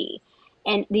toxicity.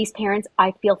 And these parents,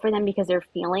 I feel for them because they're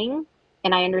feeling,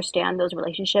 and I understand those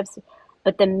relationships.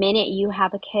 But the minute you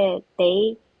have a kid,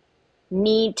 they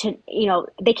need to,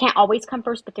 they can't always come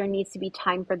first, but there needs to be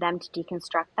time for them to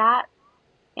deconstruct that.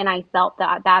 And I felt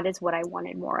that is what I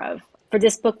wanted more of for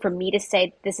this book, for me to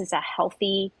say this is a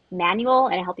healthy manual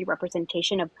and a healthy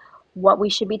representation of what we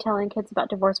should be telling kids about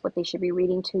divorce, what they should be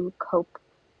reading to cope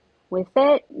with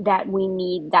it, that we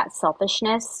need that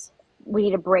selfishness. We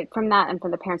need a break from that and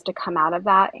for the parents to come out of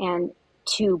that and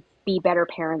to be better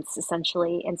parents,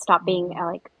 essentially, and stop being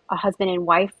like a husband and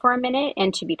wife for a minute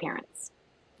and to be parents.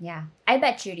 Yeah. I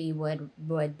bet Judy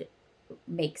would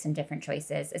make some different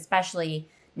choices, especially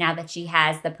now that she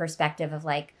has the perspective of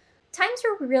like, times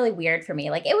were really weird for me.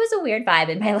 Like it was a weird vibe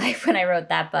in my life when I wrote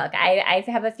that book. I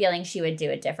have a feeling she would do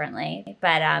it differently.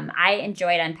 But I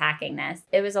enjoyed unpacking this.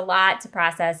 It was a lot to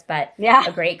process, but Yeah.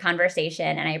 a great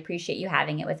conversation. And I appreciate you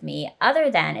having it with me. Other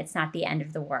than it's not the end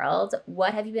of the world,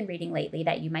 what have you been reading lately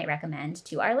that you might recommend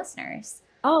to our listeners?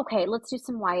 Oh, okay, let's do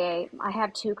some YA. I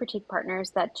have two critique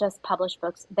partners that just publish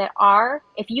books that are,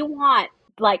 if you want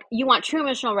like you want true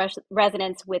emotional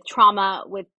resonance with trauma,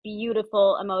 with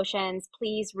beautiful emotions,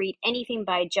 please read anything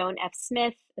by Joan F.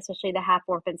 Smith, especially the Half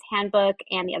Orphan's Handbook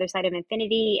and The Other Side of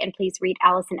Infinity. And please read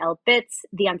Alison L. Bitts,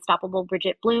 The Unstoppable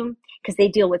Bridget Bloom, because they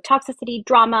deal with toxicity,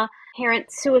 drama, parent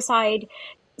suicide,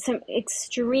 some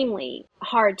extremely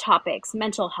hard topics,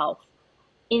 mental health,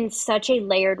 in such a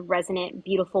layered, resonant,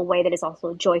 beautiful way that is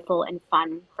also joyful and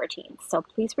fun for teens. So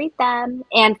please read them.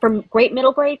 And for great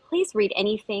middle grade, please read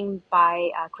anything by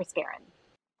Chris Barron,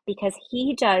 because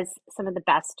he does some of the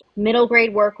best middle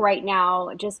grade work right now.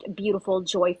 Just beautiful,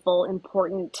 joyful,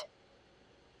 important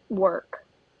work.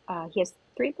 He has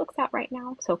 3 books out right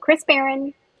now. So Chris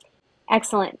Barron,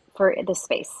 excellent for this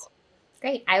space.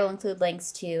 Great. I will include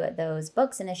links to those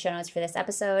books in the show notes for this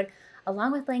episode,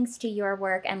 along with links to your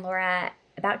work. And Laura,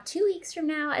 about 2 weeks from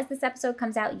now, as this episode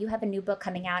comes out, you have a new book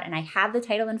coming out, and I have the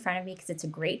title in front of me because it's a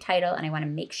great title, and I want to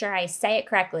make sure I say it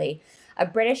correctly. A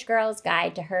British Girl's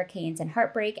Guide to Hurricanes and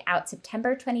Heartbreak, out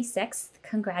September 26th.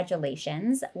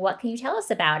 Congratulations. What can you tell us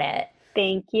about it?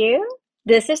 Thank you.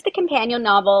 This is the companion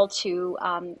novel to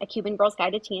A Cuban Girl's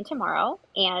Guide to Tea and Tomorrow.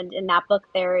 And in that book,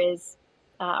 there is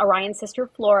Orion's sister,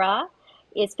 Flora,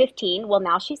 is 15. Well,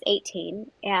 now she's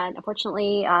 18. And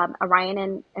unfortunately,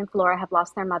 Orion and Flora have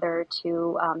lost their mother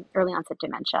to early onset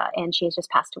dementia, and she has just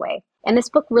passed away. And this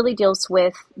book really deals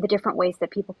with the different ways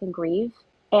that people can grieve.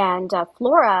 And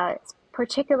Flora's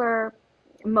particular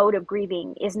mode of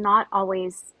grieving is not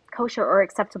always kosher or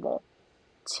acceptable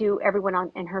to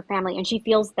everyone in her family. And she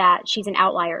feels that she's an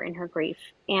outlier in her grief.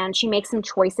 And she makes some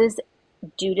choices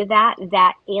due to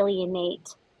that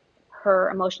alienate her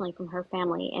emotionally from her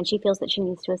family, and she feels that she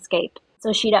needs to escape.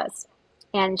 So she does.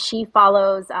 And she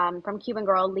follows from Cuban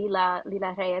Girl, Lila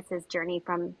Reyes' journey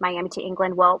from Miami to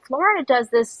England. Well, Flora does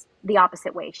this the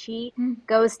opposite way. She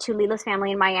goes to Lila's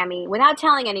family in Miami without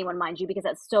telling anyone, mind you, because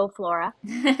that's so Flora.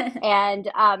 And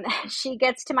she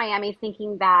gets to Miami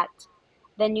thinking that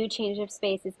the new change of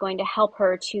space is going to help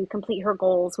her to complete her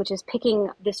goals, which is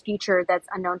picking this future that's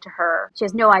unknown to her. She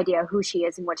has no idea who she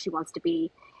is and what she wants to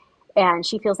be. And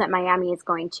she feels that Miami is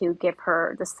going to give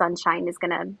her the sunshine, is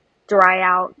going to dry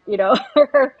out, the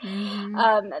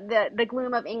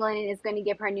gloom of England, is going to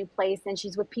give her a new place. And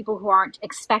she's with people who aren't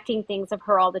expecting things of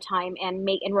her all the time and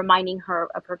reminding her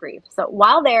of her grief. So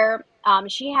while there,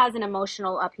 she has an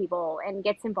emotional upheaval and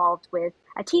gets involved with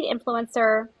a teen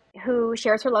influencer who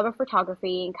shares her love of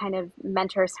photography and kind of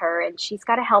mentors her, and she's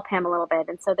got to help him a little bit.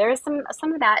 And so there's some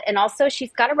of that. And also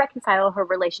she's got to reconcile her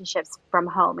relationships from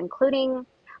home, including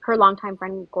her longtime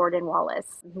friend, Gordon Wallace,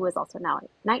 who is also now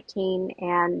 19.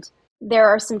 And there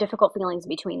are some difficult feelings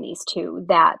between these two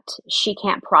that she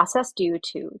can't process due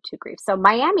to grief. So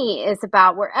Miami is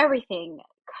about where everything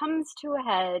comes to a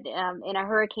head in a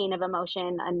hurricane of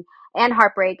emotion and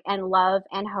heartbreak and love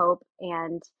and hope.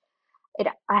 And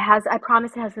I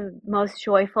promise it has the most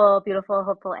joyful, beautiful,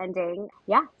 hopeful ending.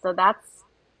 Yeah, so that's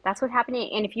what's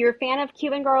happening. And if you're a fan of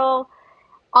Cuban Girl,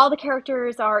 all the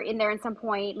characters are in there at some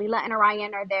point. Lila and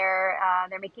Orion are there.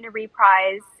 They're making a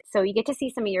reprise. So you get to see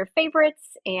some of your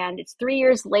favorites, and it's 3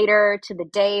 years later to the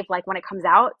day of when it comes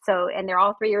out. So, and they're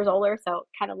all 3 years older. So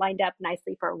kind of lined up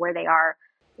nicely for where they are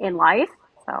in life.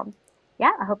 So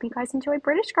yeah, I hope you guys enjoy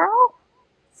British Girl.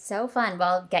 So fun.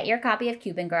 Well, get your copy of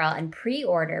Cuban Girl and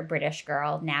pre-order British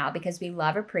Girl now, because we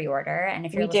love a pre-order. And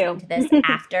if you're listening to this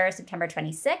after September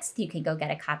 26th, you can go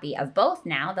get a copy of both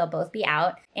now. They'll both be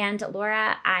out. And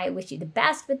Laura, I wish you the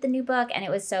best with the new book. And it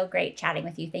was so great chatting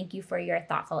with you. Thank you for your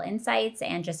thoughtful insights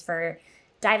and just for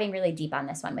diving really deep on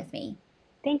this one with me.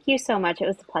 Thank you so much. It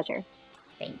was a pleasure.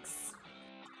 Thanks.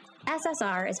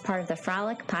 SSR is part of the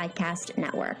Frolic Podcast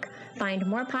Network. Find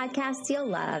more podcasts you'll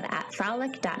love at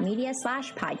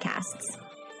frolic.media/podcasts.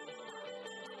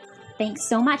 Thanks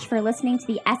so much for listening to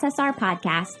the SSR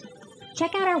Podcast.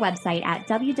 Check out our website at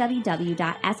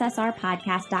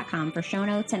www.ssrpodcast.com for show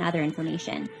notes and other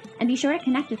information. And be sure to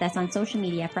connect with us on social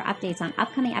media for updates on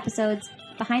upcoming episodes,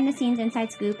 behind-the-scenes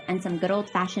inside scoop, and some good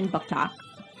old-fashioned book talk.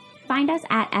 Find us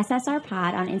at SSR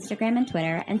Pod on Instagram and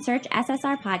Twitter, and search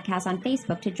SSR Podcast on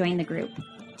Facebook to join the group.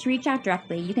 To reach out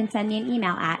directly, you can send me an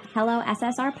email at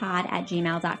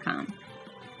hellossrpod@gmail.com.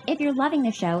 If you're loving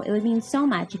the show, it would mean so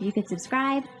much if you could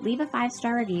subscribe, leave a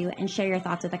 5-star review, and share your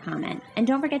thoughts with a comment. And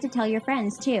don't forget to tell your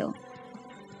friends, too.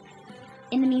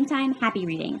 In the meantime, happy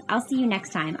reading. I'll see you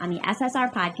next time on the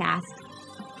SSR Podcast.